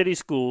Mansfield City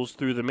Schools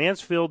through the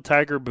Mansfield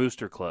Tiger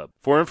Booster Club.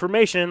 For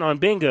information on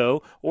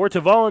bingo or to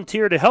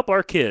volunteer to help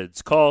our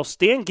kids, call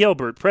Stan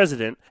Gilbert,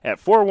 President,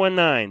 at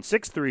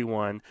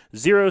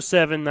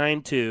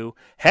 419-631-0792.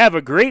 Have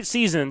a great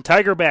season,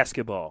 Tiger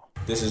Basketball.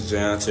 This is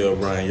Deontay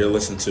O'Brien. You're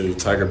listening to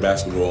Tiger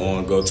Basketball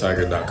on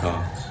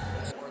GoTiger.com.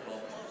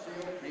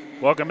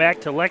 Welcome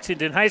back to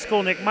Lexington High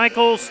School. Nick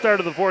Michaels, start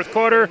of the fourth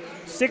quarter.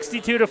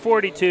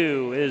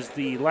 62-42 is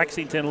the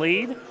Lexington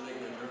lead.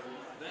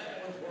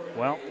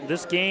 Well,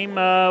 this game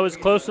was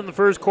close in the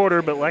first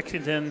quarter, but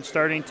Lexington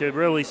starting to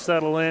really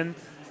settle in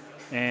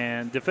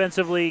and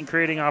defensively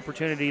creating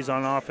opportunities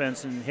on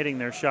offense and hitting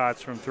their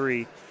shots from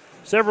three.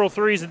 Several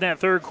threes in that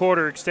third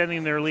quarter,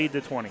 extending their lead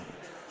to 20.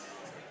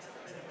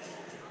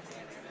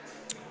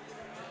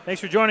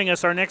 Thanks for joining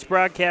us. Our next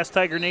broadcast,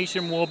 Tiger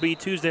Nation, will be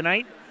Tuesday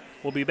night.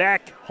 We'll be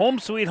back home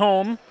sweet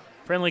home,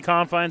 friendly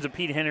confines of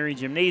Pete Henry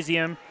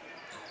Gymnasium,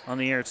 on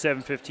the air at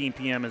 7:15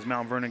 p.m. as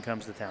Mount Vernon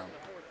comes to town.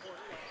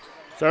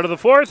 Start of the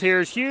fourth,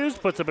 here's Hughes,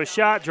 puts up a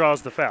shot,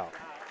 draws the foul.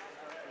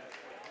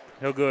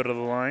 He'll go to the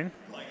line.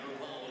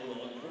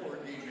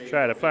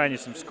 Try to find you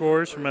some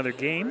scores from other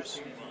games.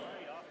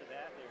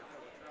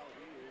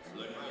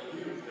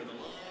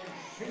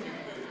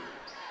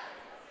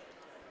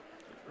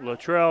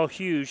 Latrell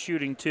Hughes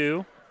shooting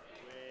two.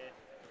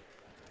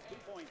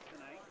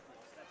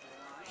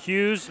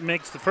 Hughes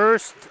makes the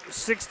first,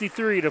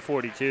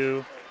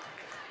 63-42.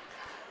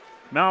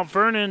 Mount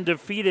Vernon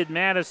defeated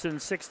Madison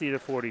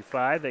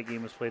 60-45. That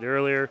game was played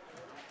earlier.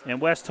 And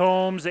West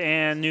Holmes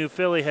and New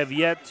Philly have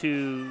yet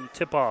to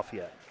tip off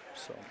yet.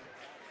 So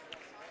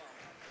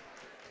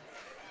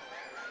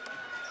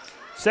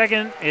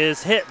second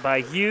is hit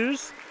by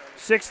Hughes,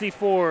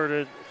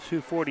 64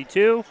 to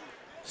 42,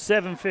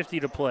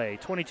 7:50 to play.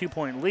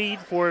 22-point lead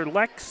for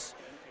Lex.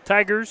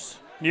 Tigers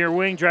near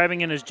wing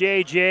driving in is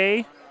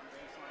JJ.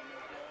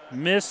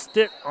 Missed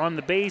it on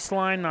the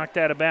baseline, knocked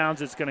out of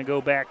bounds. It's going to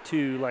go back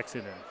to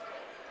Lexington.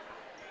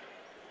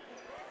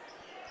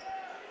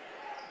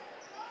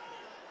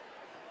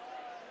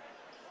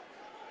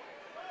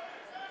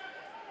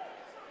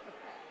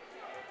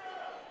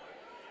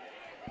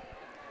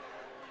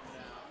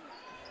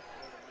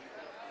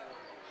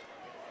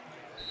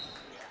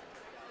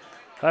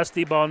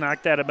 Husty ball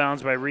knocked out of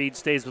bounds by Reed,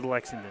 stays with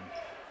Lexington.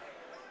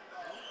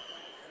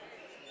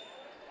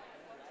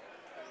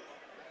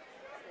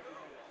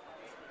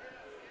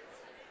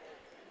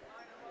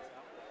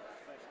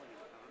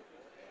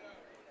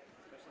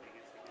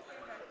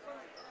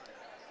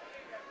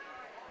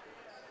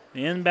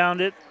 Inbound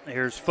it.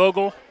 Here's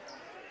Fogel.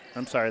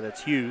 I'm sorry,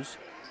 that's Hughes.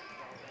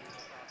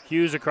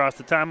 Hughes across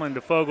the timeline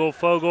to Fogel.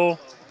 Fogel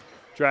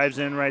drives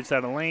in right side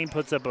of the lane,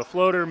 puts up a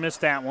floater,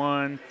 missed that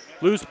one.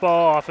 Loose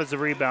ball, offensive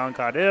rebound,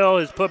 Caudill.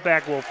 His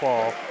putback will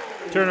fall.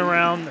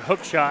 Turnaround,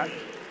 hook shot.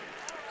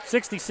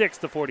 66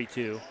 to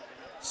 42.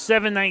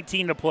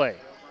 7:19 to play.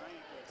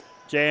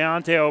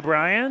 Jayonte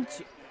O'Brien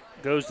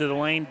goes to the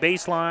lane,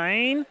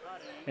 baseline,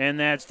 and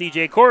that's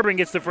DJ Corbin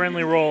gets the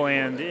friendly roll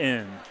and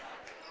in.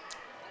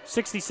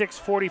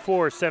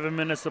 66-44, 7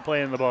 minutes to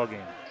play in the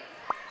ballgame.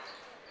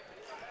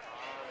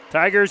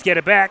 Tigers get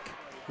it back.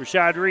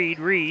 Rashad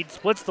Reed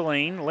splits the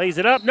lane, lays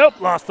it up.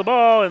 Nope, lost the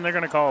ball, and they're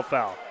going to call a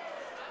foul.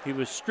 He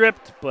was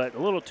stripped, but a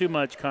little too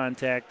much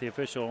contact. The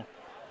official,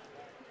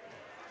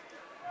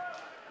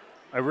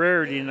 a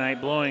rarity tonight,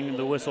 blowing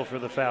the whistle for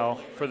the foul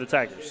for the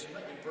Tigers.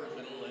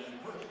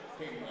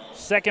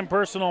 Second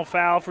personal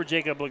foul for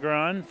Jacob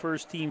Legrand.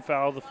 First team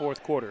foul of the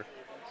fourth quarter.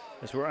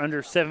 As we're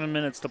under 7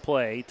 minutes to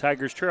play,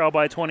 Tigers trail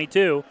by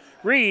 22.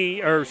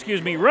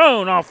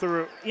 Roan off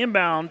the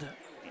inbound,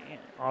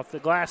 off the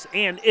glass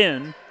and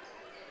in.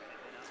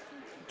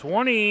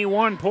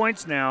 21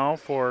 points now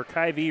for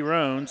Kyvie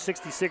Roan,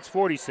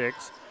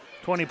 66-46,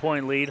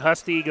 20-point lead.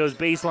 Husty goes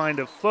baseline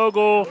to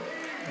Fogel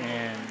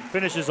and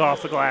finishes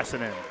off the glass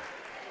and in.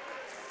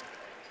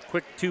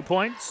 Quick 2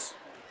 points,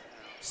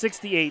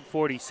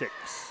 68-46.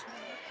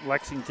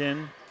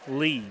 Lexington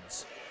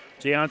leads.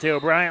 Jayonte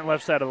O'Brien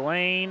left side of the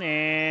lane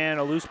and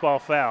a loose ball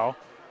foul.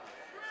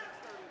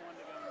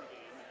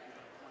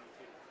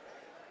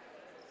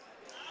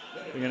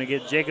 We're going to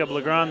get Jacob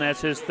Legrand,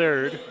 that's his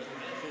third.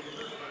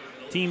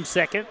 Team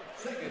second.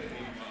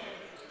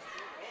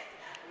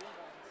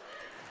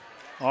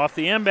 Off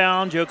the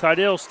inbound, Joe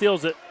Caudill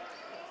steals it.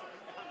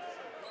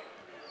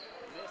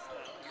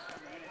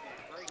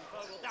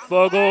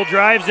 Fogel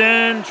drives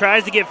in,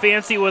 tries to get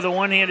fancy with a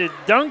one-handed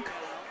dunk.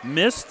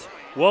 Missed.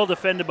 Well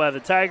defended by the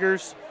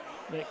Tigers.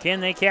 Can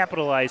they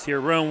capitalize here?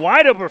 Roan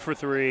wide open for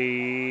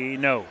three.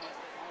 No.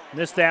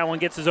 Missed that one,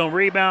 gets his own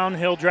rebound.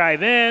 He'll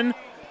drive in.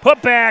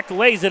 Put back,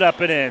 lays it up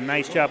and in.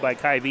 Nice job by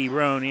Kyvie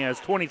Roan. He has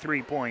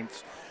 23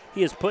 points.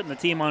 He is putting the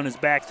team on his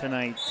back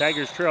tonight.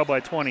 Tigers trail by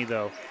 20,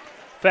 though.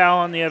 Foul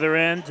on the other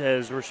end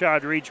as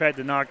Rashad Reed tried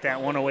to knock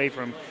that one away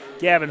from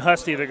Gavin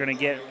Husty. They're going to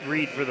get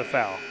Reed for the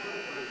foul.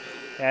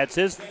 That's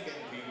his.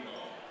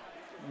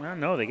 Well,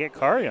 no, they get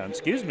Carion.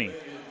 Excuse me.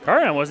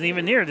 Carion wasn't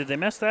even near. Did they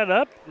mess that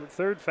up? The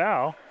third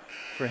foul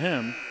for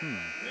him.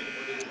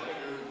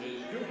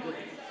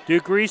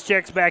 Duke Reese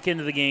checks back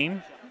into the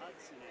game.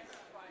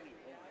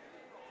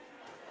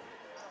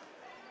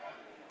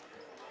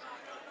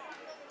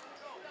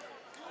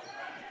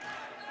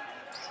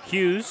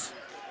 Hughes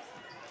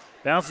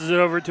bounces it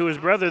over to his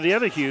brother, the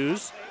other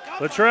Hughes,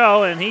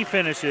 Luttrell, and he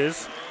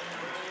finishes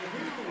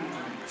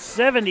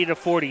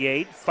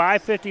 70-48,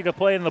 5:50 to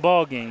play in the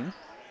ball game.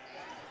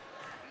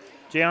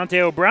 Jayonte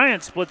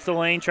O'Brien splits the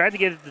lane, tried to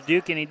get it to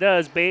Duke, and he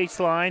does.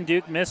 Baseline,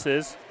 Duke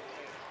misses.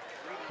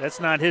 That's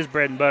not his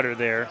bread and butter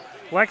there.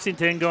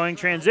 Lexington going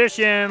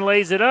transition,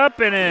 lays it up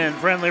and in.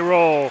 Friendly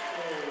roll.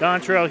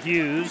 Dontrell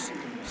Hughes,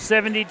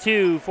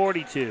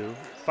 72-42,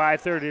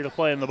 5:30 to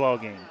play in the ball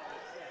game.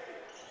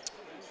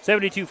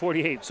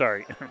 72-48,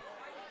 sorry.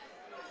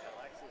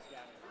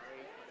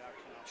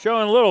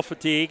 Showing a little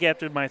fatigue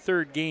after my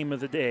third game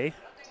of the day.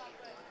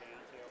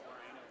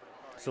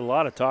 It's a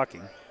lot of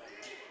talking.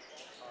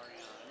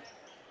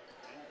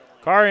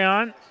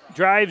 Carion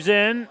drives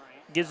in,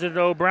 gives it to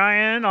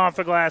O'Brien, off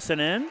the glass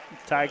and in.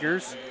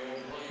 Tigers,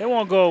 they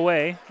won't go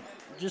away.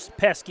 Just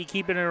pesky,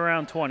 keeping it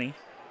around 20.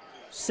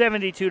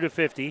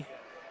 72-50. At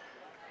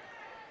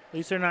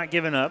least they're not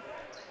giving up.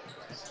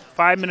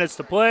 5 minutes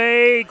to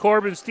play.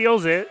 Corbin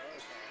steals it.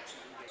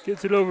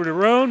 Gets it over to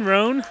Roan.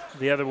 Roan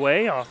the other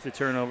way off the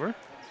turnover.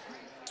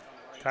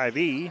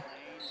 Kyvie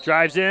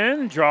drives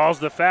in, draws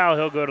the foul.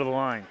 He'll go to the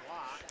line.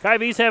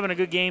 Kyvie's having a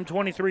good game.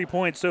 23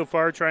 points so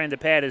far, trying to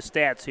pad his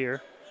stats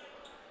here.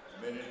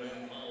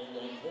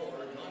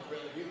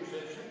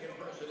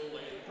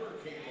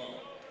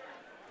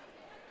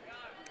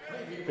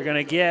 They're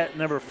going to get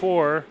number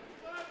 4,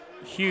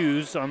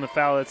 Hughes, on the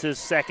foul. That's his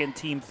second,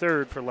 team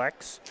third for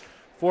Lex.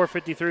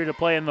 4:53 to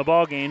play in the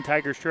ball game.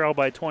 Tigers trail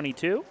by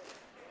 22.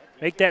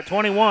 Make that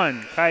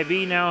 21. Kai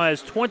V now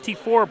has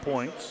 24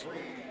 points.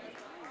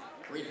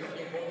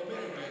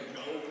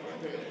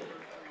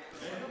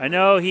 I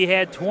know he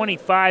had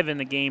 25 in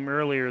the game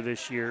earlier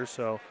this year,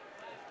 so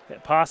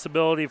that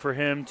possibility for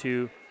him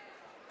to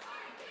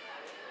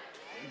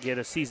get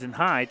a season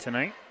high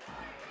tonight.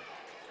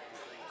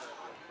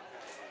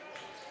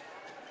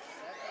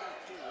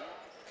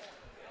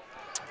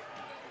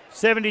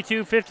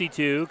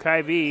 (72-52),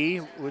 Kai V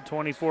with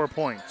 24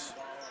 points.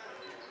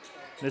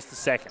 Missed the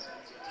second.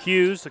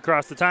 Hughes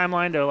across the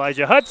timeline to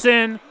Elijah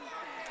Hudson.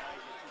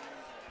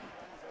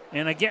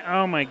 And again,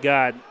 oh my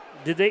God.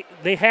 Did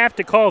they have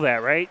to call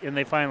that, right? And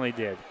they finally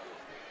did.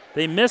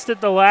 They missed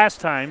it the last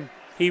time.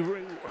 He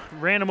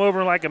ran him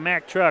over like a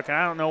Mack truck.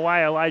 I don't know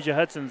why Elijah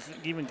Hudson's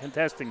even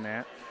contesting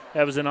that.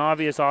 That was an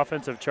obvious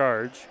offensive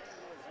charge.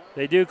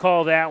 They do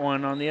call that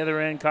one. On the other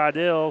end,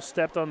 Caudill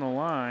stepped on the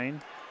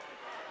line.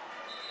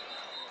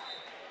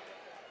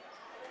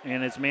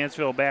 And it's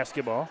Mansfield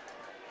basketball.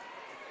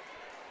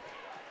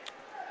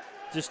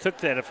 Just took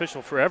that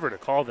official forever to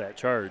call that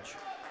charge.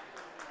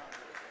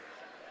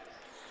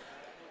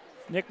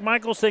 Nick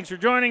Michaels, thanks for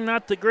joining.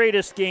 Not the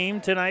greatest game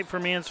tonight for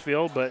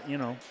Mansfield, but, you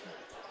know,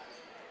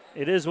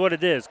 it is what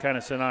it is kind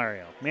of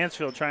scenario.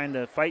 Mansfield trying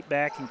to fight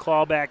back and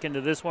claw back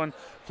into this one.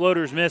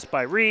 Floaters missed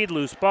by Reed,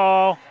 loose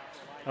ball.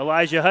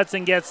 Elijah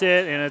Hudson gets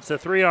it, and it's a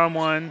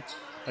 3-on-1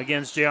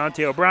 against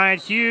Deontay O'Brien.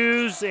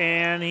 Hughes,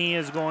 and he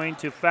is going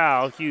to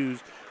foul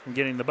Hughes from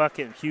getting the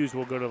bucket. Hughes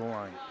will go to the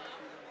line.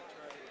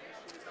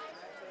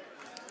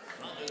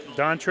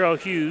 Dontrell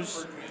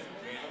Hughes,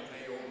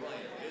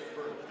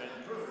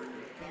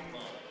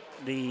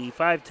 the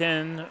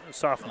 5'10"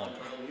 sophomore.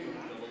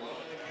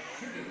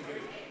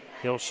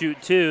 He'll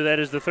shoot 2. That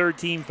is the third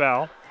team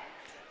foul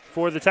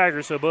for the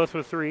Tigers, so both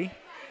with 3.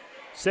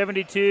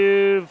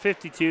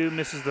 72-52,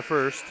 misses the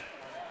first.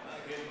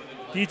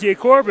 DJ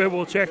Corbin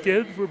will check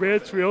in for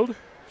Mansfield.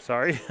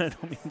 Sorry, I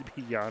don't mean to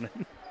be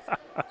yawning.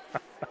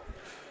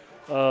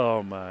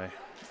 Oh, my.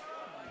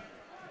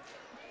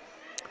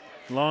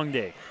 Long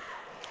day.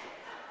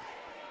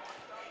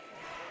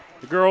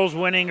 The girls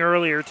winning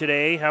earlier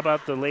today. How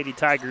about the Lady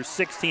Tigers,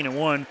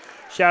 16-1.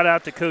 Shout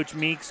out to Coach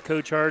Meeks,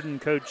 Coach Harden,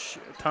 Coach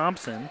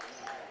Thompson.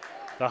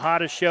 The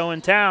hottest show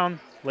in town,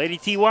 Lady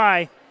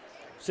TY,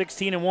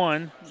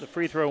 16-1. The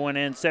free throw went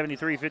in,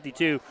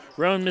 73-52.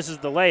 Roan misses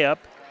the layup.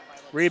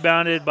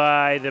 Rebounded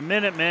by the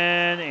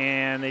Minutemen,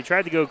 and they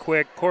tried to go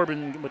quick.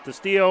 Corbin with the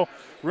steal.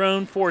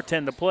 Roan,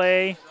 4:10 to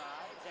play.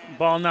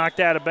 Ball knocked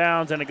out of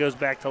bounds, and it goes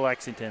back to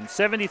Lexington.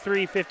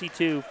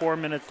 73-52, 4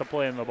 minutes to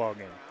play in the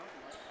ballgame.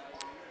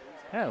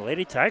 Yeah,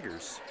 Lady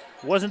Tigers.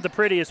 Wasn't the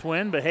prettiest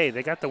win, but hey,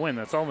 they got the win.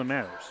 That's all that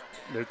matters.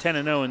 They're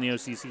 10-0 in the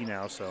OCC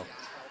now, so.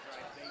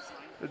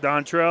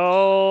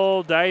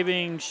 Dontrell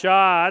diving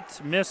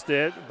shot, missed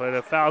it, but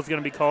a foul's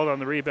going to be called on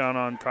the rebound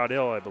on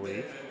Caudill, I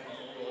believe.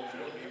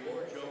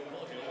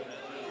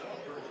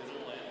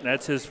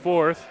 That's his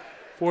fourth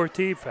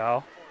team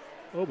foul.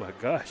 Oh my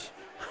gosh,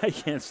 I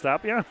can't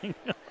stop yawning.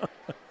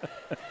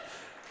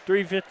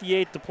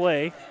 3:58 to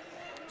play,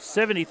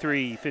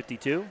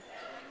 73-52.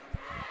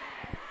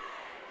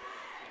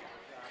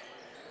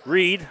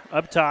 Reed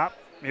up top.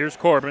 Here's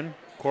Corbin.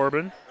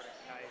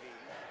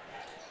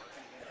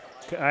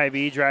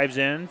 Ivy drives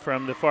in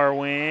from the far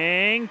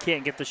wing.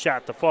 Can't get the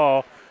shot to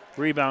fall.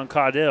 Rebound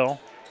Caudill.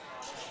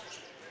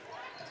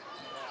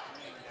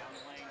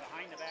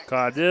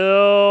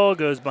 Caudill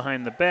goes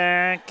behind the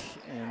back.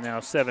 And now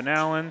Seven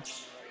Allen.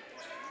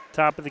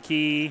 Top of the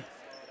key.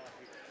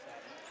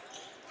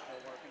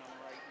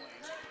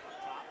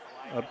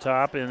 Up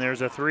top, and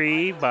there's a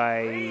 3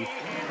 by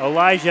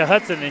Elijah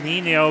Hudson, and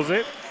he nails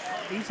it.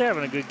 He's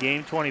having a good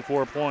game,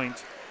 24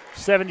 points.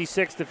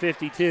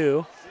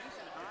 76-52.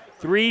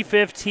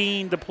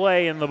 3:15 to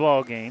play in the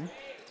ball game.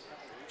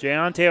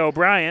 Deontay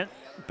O'Brien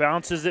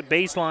bounces it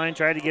baseline,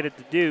 tried to get it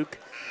to Duke.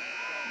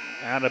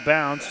 Out of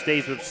bounds,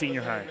 stays with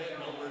senior high.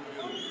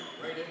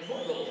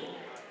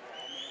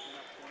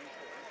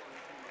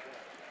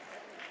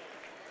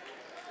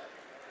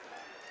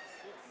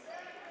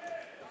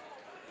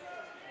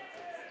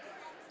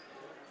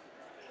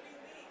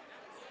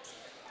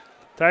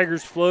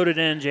 Tigers floated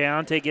in.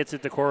 Deontay gets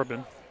it to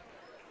Corbin.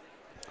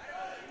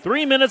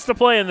 3 minutes to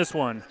play in this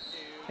one.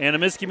 And a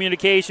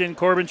miscommunication.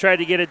 Corbin tried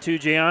to get it to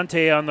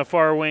Deontay on the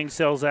far wing,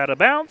 sells out of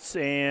bounds,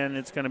 and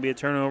it's going to be a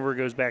turnover.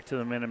 Goes back to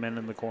the Minutemen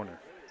in the corner.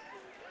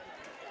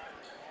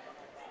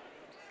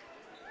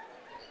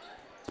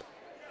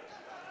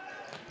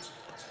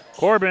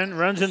 Corbin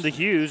runs into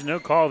Hughes. No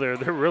call there.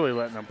 They're really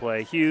letting him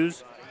play.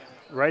 Hughes,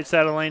 right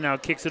side of the lane, now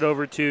kicks it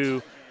over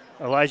to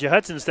Elijah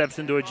Hudson. Steps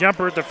into a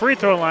jumper at the free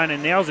throw line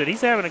and nails it.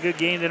 He's having a good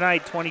game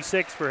tonight.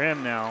 26 for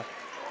him now.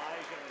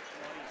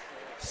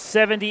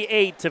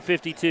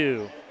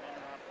 78-52.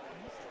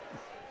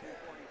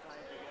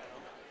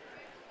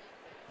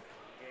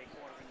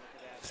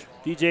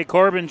 DJ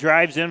Corbin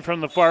drives in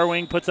from the far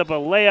wing, puts up a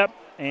layup,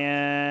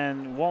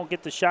 and won't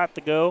get the shot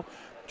to go.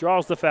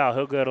 Draws the foul.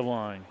 He'll go to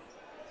line.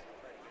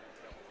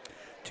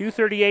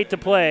 2:38 to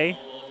play,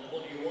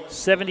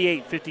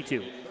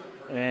 78-52.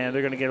 And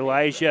they're going to get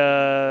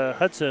Elijah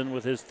Hudson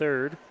with his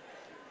third.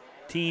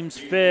 Team's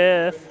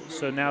fifth,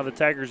 so now the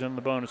Tigers are in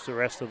the bonus the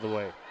rest of the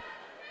way.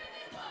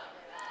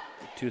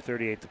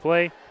 2:38 to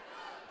play.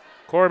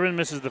 Corbin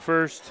misses the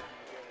first.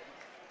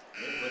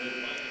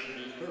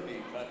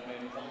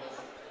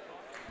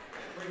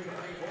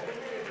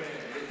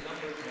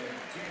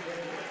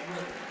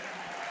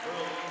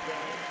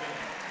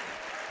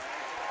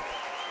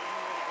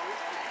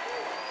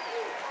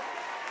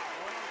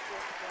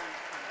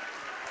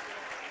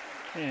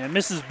 And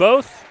misses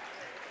both.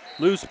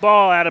 Loose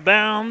ball out of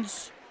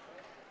bounds.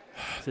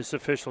 This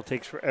official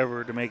takes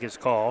forever to make his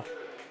call.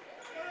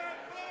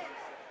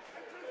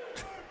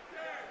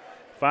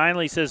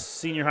 Finally says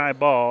senior high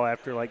ball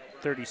after like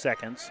 30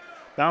 seconds.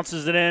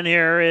 Bounces it in.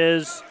 Here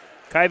is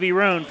Kyvie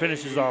Roan,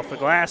 finishes off the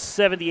glass.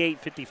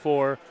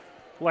 78-54.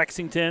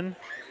 Lexington.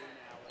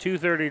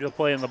 2:30 to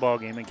play in the ball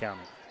game and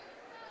counting.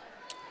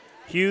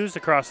 Hughes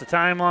across the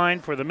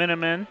timeline for the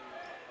Minutemen.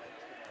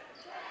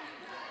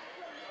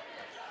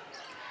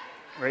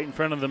 Right in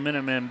front of the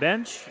Minutemen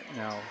bench.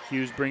 Now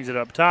Hughes brings it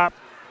up top.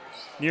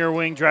 Near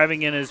wing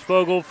driving in is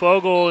Fogel.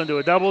 Fogel into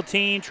a double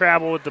team.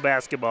 Travel with the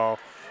basketball.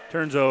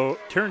 Turns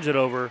it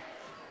over.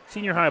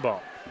 Senior high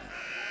ball.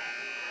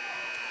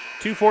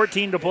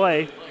 2:14 to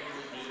play.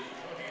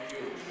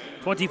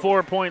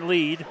 24-point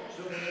lead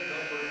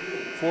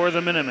for the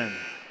Minutemen.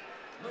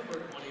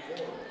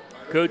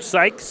 Coach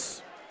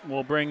Sykes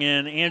will bring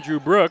in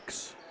Andrew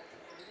Brooks.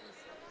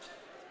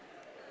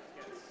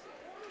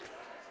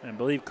 And I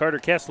believe Carter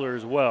Kessler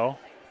as well.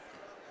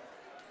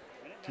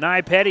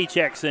 Nye Petty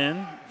checks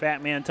in.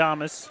 Fat Man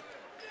Thomas.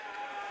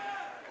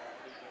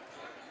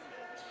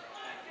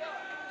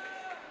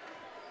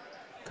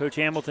 Coach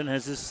Hamilton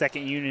has his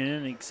second unit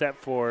in except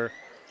for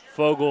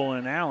Fogel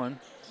and Allen.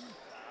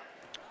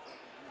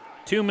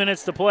 2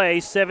 minutes to play,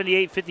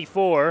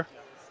 78-54.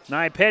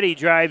 Nye Petty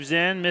drives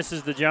in,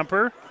 misses the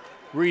jumper.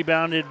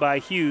 Rebounded by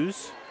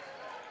Hughes.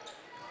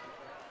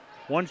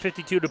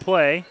 1:52 to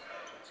play.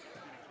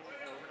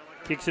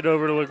 Kicks it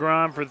over to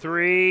LeGrand for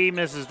three.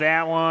 Misses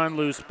that one.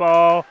 Loose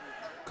ball.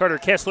 Carter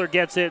Kessler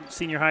gets it.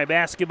 Senior high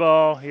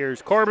basketball.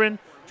 Here's Corbin.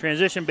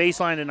 Transition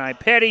baseline to Nye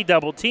Petty.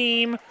 Double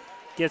team.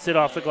 Gets it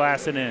off the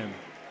glass and in.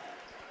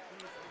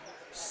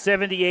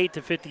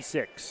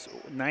 78-56.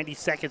 90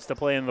 seconds to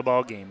play in the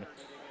ball game.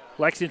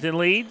 Lexington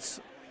leads.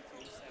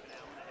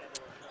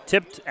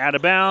 Tipped out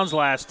of bounds.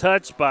 Last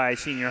touch by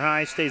senior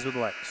high. Stays with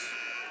Lex.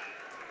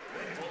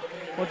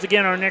 Once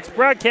again, our next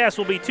broadcast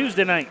will be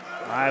Tuesday night.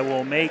 I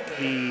will make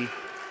the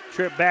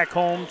trip back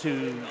home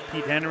to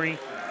Pete Henry.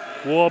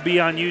 We'll be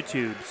on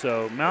YouTube.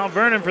 So Mount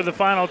Vernon for the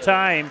final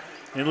time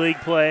in league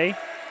play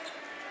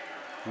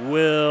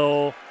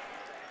will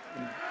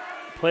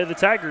play the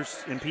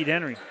Tigers in Pete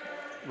Henry.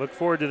 Look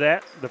forward to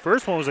that. The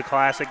first one was a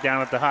classic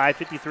down at the high,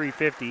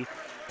 53-50.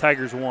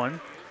 Tigers won.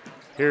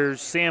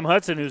 Here's Sam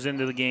Hudson, who's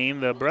into the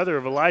game, the brother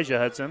of Elijah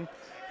Hudson.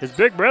 His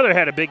big brother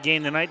had a big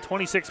game tonight,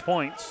 26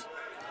 points.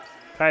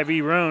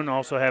 Kyvie Roan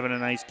also having a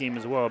nice game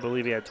as well. I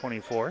believe he had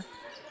 24.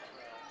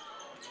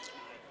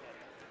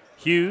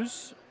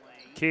 Hughes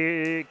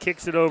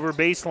kicks it over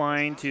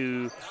baseline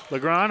to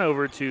LeGrand,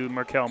 over to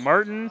Markel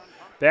Martin.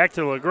 Back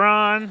to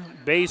LeGrand,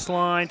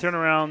 baseline,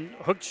 turnaround,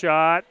 hook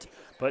shot.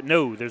 But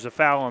no, there's a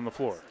foul on the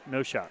floor.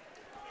 No shot.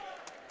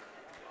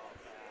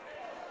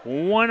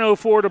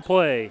 1:04 to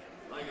play.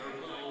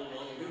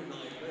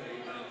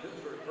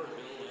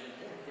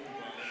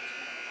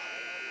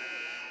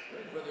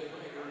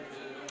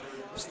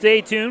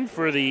 Stay tuned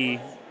for the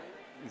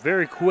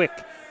very quick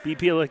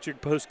BP Electric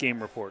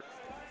postgame report.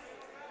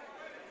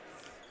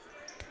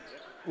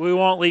 We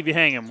won't leave you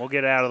hanging. We'll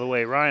get out of the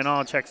way. Ryan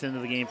All checks into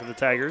the game for the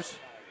Tigers.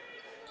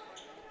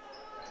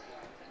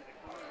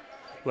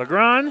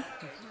 LeGrand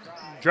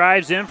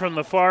drives in from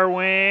the far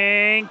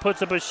wing,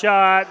 puts up a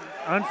shot,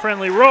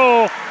 unfriendly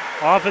roll,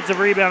 offensive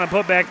rebound and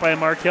put back by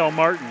Markel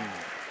Martin.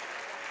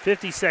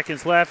 50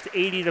 seconds left,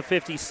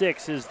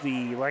 80-56 is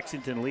the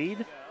Lexington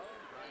lead.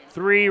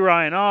 Three,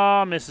 Ryan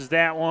Aw misses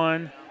that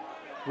one.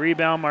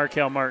 Rebound,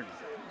 Markel Martin.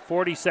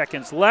 40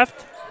 seconds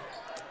left.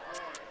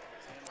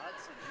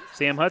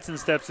 Sam Hudson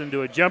steps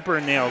into a jumper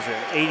and nails it.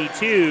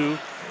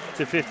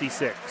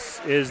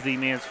 82-56 is the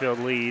Mansfield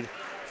lead.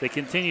 They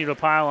continue to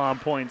pile on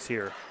points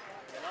here.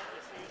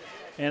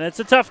 And it's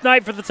a tough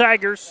night for the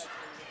Tigers.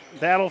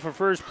 Battle for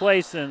first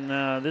place, and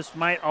this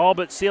might all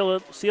but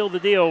seal the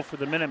deal for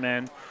the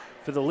Minutemen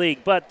for the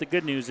league. But the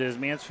good news is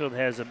Mansfield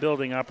has a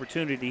building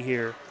opportunity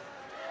here.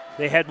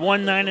 They had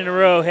won 9 in a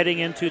row heading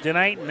into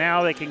tonight, and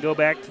now they can go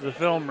back to the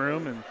film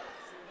room and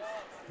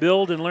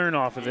build and learn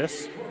off of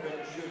this.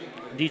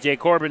 DJ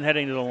Corbin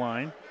heading to the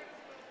line.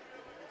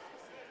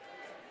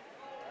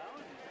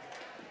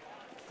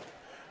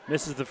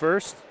 Misses the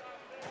first.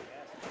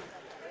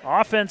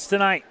 Offense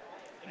tonight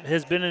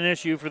has been an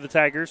issue for the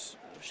Tigers.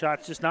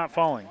 Shots just not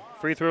falling.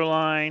 Free throw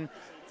line,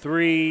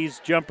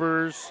 threes,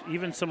 jumpers,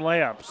 even some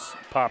layups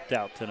popped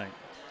out tonight.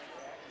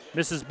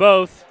 Misses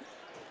both.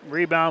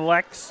 Rebound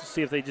Lex.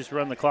 See if they just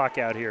run the clock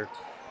out here.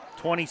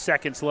 20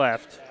 seconds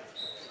left.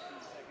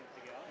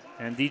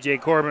 And DJ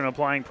Corbin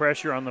applying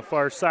pressure on the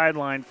far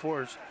sideline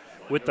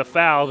with the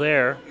foul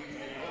there.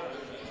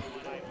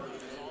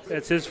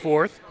 That's his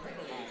fourth.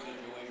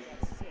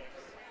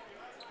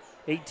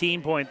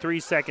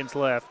 18.3 seconds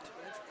left.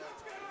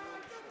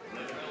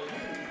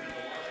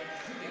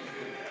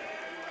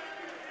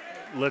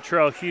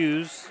 Latrell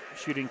Hughes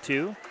shooting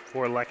 2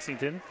 for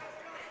Lexington.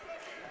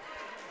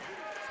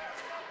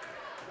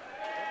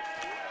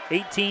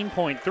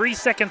 18.3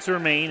 seconds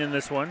remain in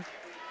this one.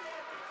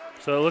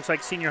 So it looks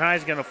like Senior High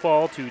is going to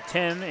fall to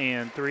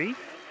 10-3.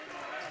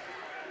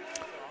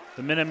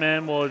 The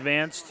Minutemen will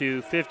advance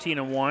to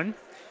 15-1.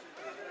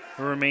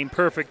 Will remain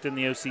perfect in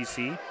the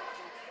OCC.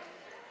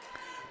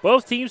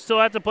 Both teams still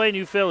have to play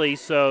New Philly,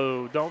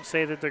 so don't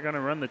say that they're going to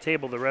run the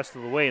table the rest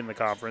of the way in the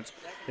conference.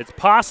 It's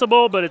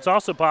possible, but it's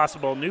also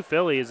possible New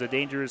Philly is a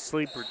dangerous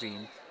sleeper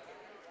team.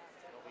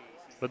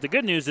 But the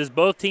good news is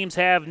both teams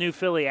have New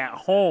Philly at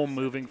home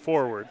moving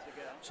forward.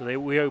 So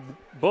we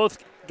both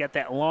get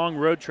that long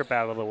road trip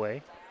out of the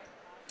way.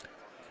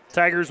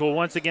 Tigers will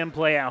once again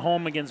play at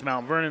home against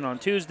Mount Vernon on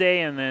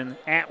Tuesday and then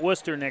at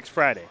Worcester next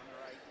Friday.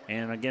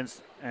 And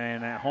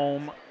at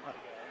home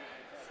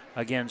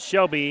against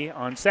Shelby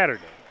on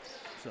Saturday.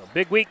 So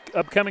big week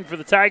upcoming for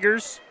the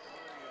Tigers.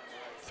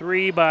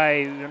 3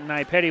 by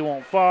Nipeti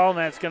won't fall, and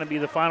that's going to be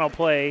the final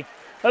play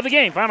of the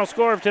game. Final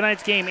score of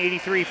tonight's game,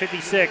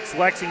 83-56,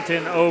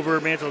 Lexington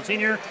over Mansfield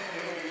Senior.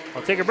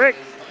 I'll take a break.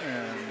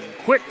 And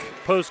quick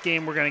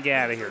post-game, we're going to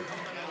get out of here.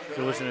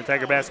 You're listening to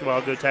Tiger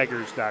Basketball,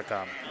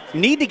 GoTigers.com.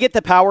 Need to get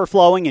the power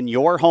flowing in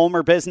your home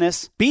or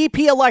business?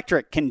 BP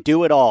Electric can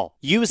do it all.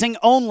 Using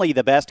only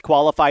the best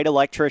qualified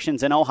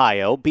electricians in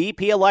Ohio,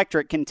 BP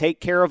Electric can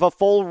take care of a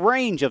full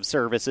range of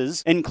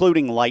services,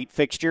 including light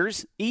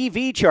fixtures,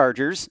 EV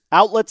chargers,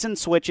 outlets and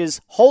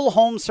switches, whole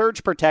home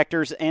surge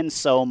protectors, and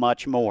so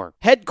much more.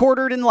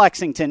 Headquartered in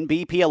Lexington,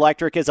 BP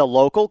Electric is a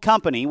local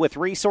company with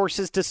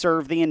resources to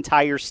serve the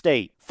entire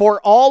state. For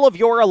all of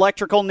your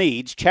electrical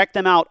needs, check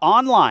them out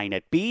online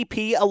at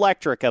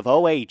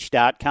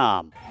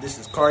bpelectricofoh.com. This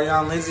is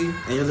Carion Lindsay,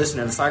 and you're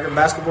listening to Tiger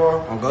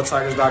Basketball on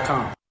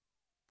GoTigers.com.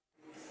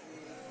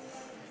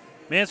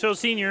 Mansfield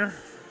Senior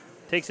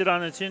takes it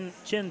on the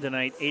chin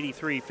tonight.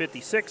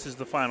 83-56 is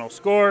the final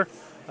score.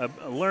 A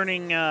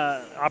learning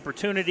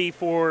opportunity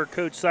for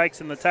Coach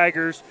Sykes and the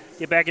Tigers.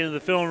 Get back into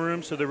the film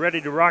room so they're ready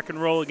to rock and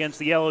roll against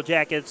the Yellow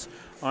Jackets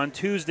on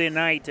Tuesday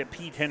night at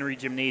Pete Henry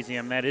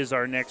Gymnasium. That is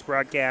our next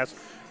broadcast.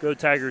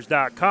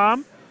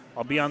 GoTigers.com.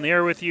 I'll be on the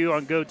air with you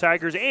on Go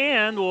Tigers,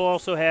 and we'll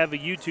also have a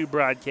YouTube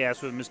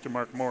broadcast with Mr.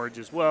 Mark Morridge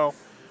as well.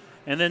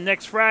 And then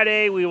next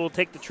Friday, we will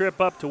take the trip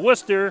up to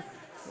Worcester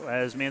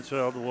as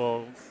Mansfield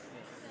will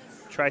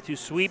try to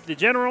sweep the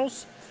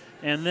Generals.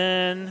 And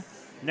then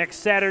next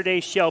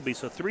Saturday, Shelby.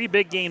 So 3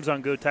 big games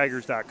on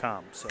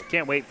GoTigers.com. So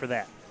can't wait for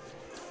that.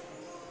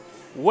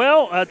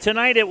 Well,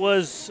 tonight it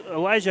was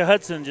Elijah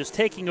Hudson just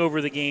taking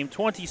over the game,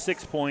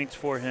 26 points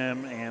for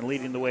him and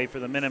leading the way for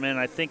the Minutemen.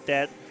 I think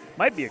that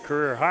might be a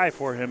career high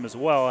for him as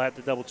well. I have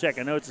to double check.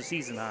 I know it's a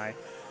season high,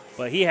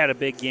 but he had a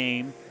big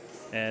game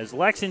as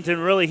Lexington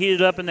really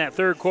heated up in that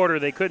third quarter.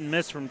 They couldn't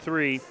miss from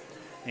 3,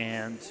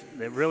 and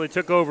they really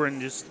took over and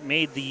just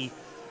made the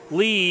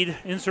lead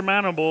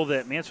insurmountable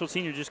that Mansfield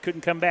Senior just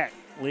couldn't come back,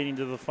 leading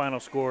to the final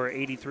score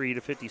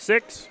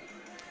 83-56.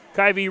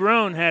 Kyvie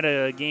Roan had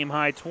a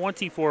game-high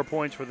 24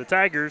 points for the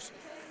Tigers.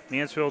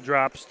 Mansfield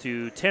drops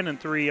to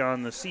 10-3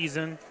 on the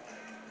season,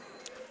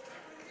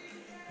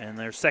 and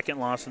their second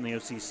loss in the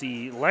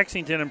OCC.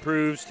 Lexington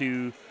improves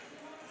to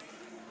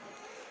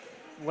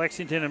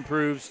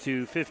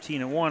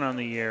 15-1 on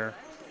the year.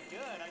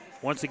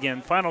 Once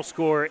again, final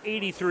score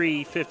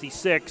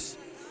 83-56.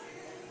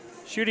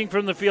 Shooting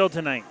from the field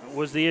tonight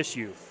was the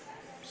issue.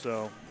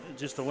 So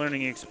just a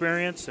learning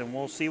experience, and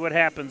we'll see what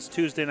happens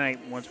Tuesday night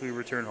once we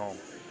return home.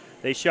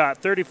 They shot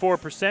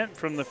 34%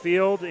 from the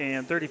field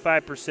and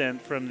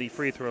 35% from the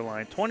free throw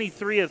line.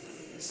 23 of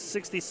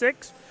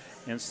 66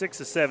 and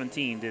 6 of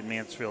 17 did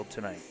Mansfield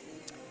tonight.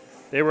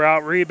 They were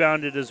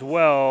out-rebounded as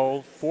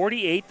well,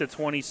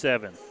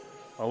 48-27.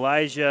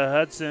 Elijah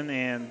Hudson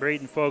and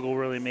Braden Fogle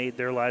really made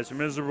their lives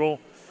miserable.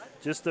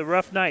 Just a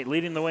rough night.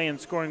 Leading the way in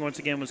scoring once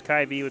again was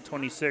Kyvie with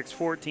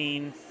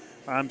 27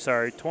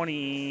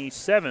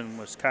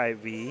 was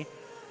Kyvie,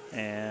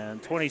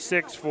 and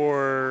 26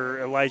 for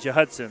Elijah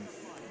Hudson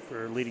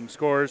for leading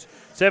scores.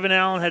 Seven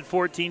Allen had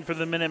 14 for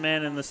the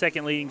Minutemen, and the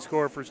second leading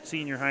scorer for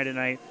Senior High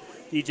tonight,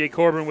 DJ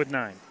Corbin with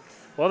 9.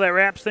 Well, that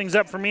wraps things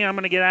up for me. I'm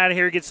going to get out of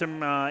here, get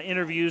some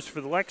interviews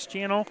for the Lex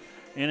channel,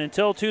 and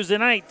until Tuesday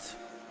night,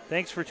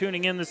 thanks for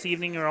tuning in this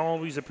evening. I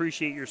always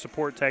appreciate your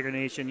support, Tiger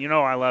Nation. You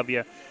know I love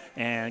you.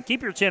 And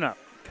keep your chin up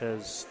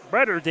because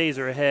brighter days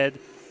are ahead.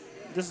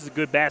 This is a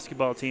good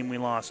basketball team we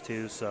lost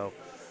to, so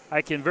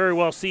I can very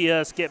well see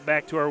us get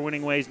back to our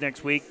winning ways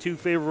next week. 2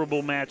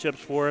 favorable matchups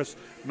for us.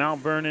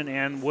 Mount Vernon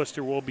and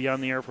Worcester will be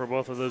on the air for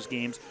both of those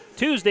games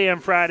Tuesday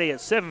and Friday at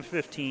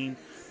 7:15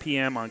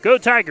 p.m. on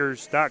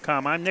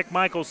GoTigers.com. I'm Nick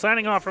Michaels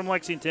signing off from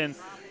Lexington.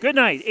 Good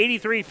night.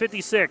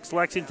 83-56,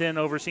 Lexington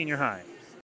over Senior High.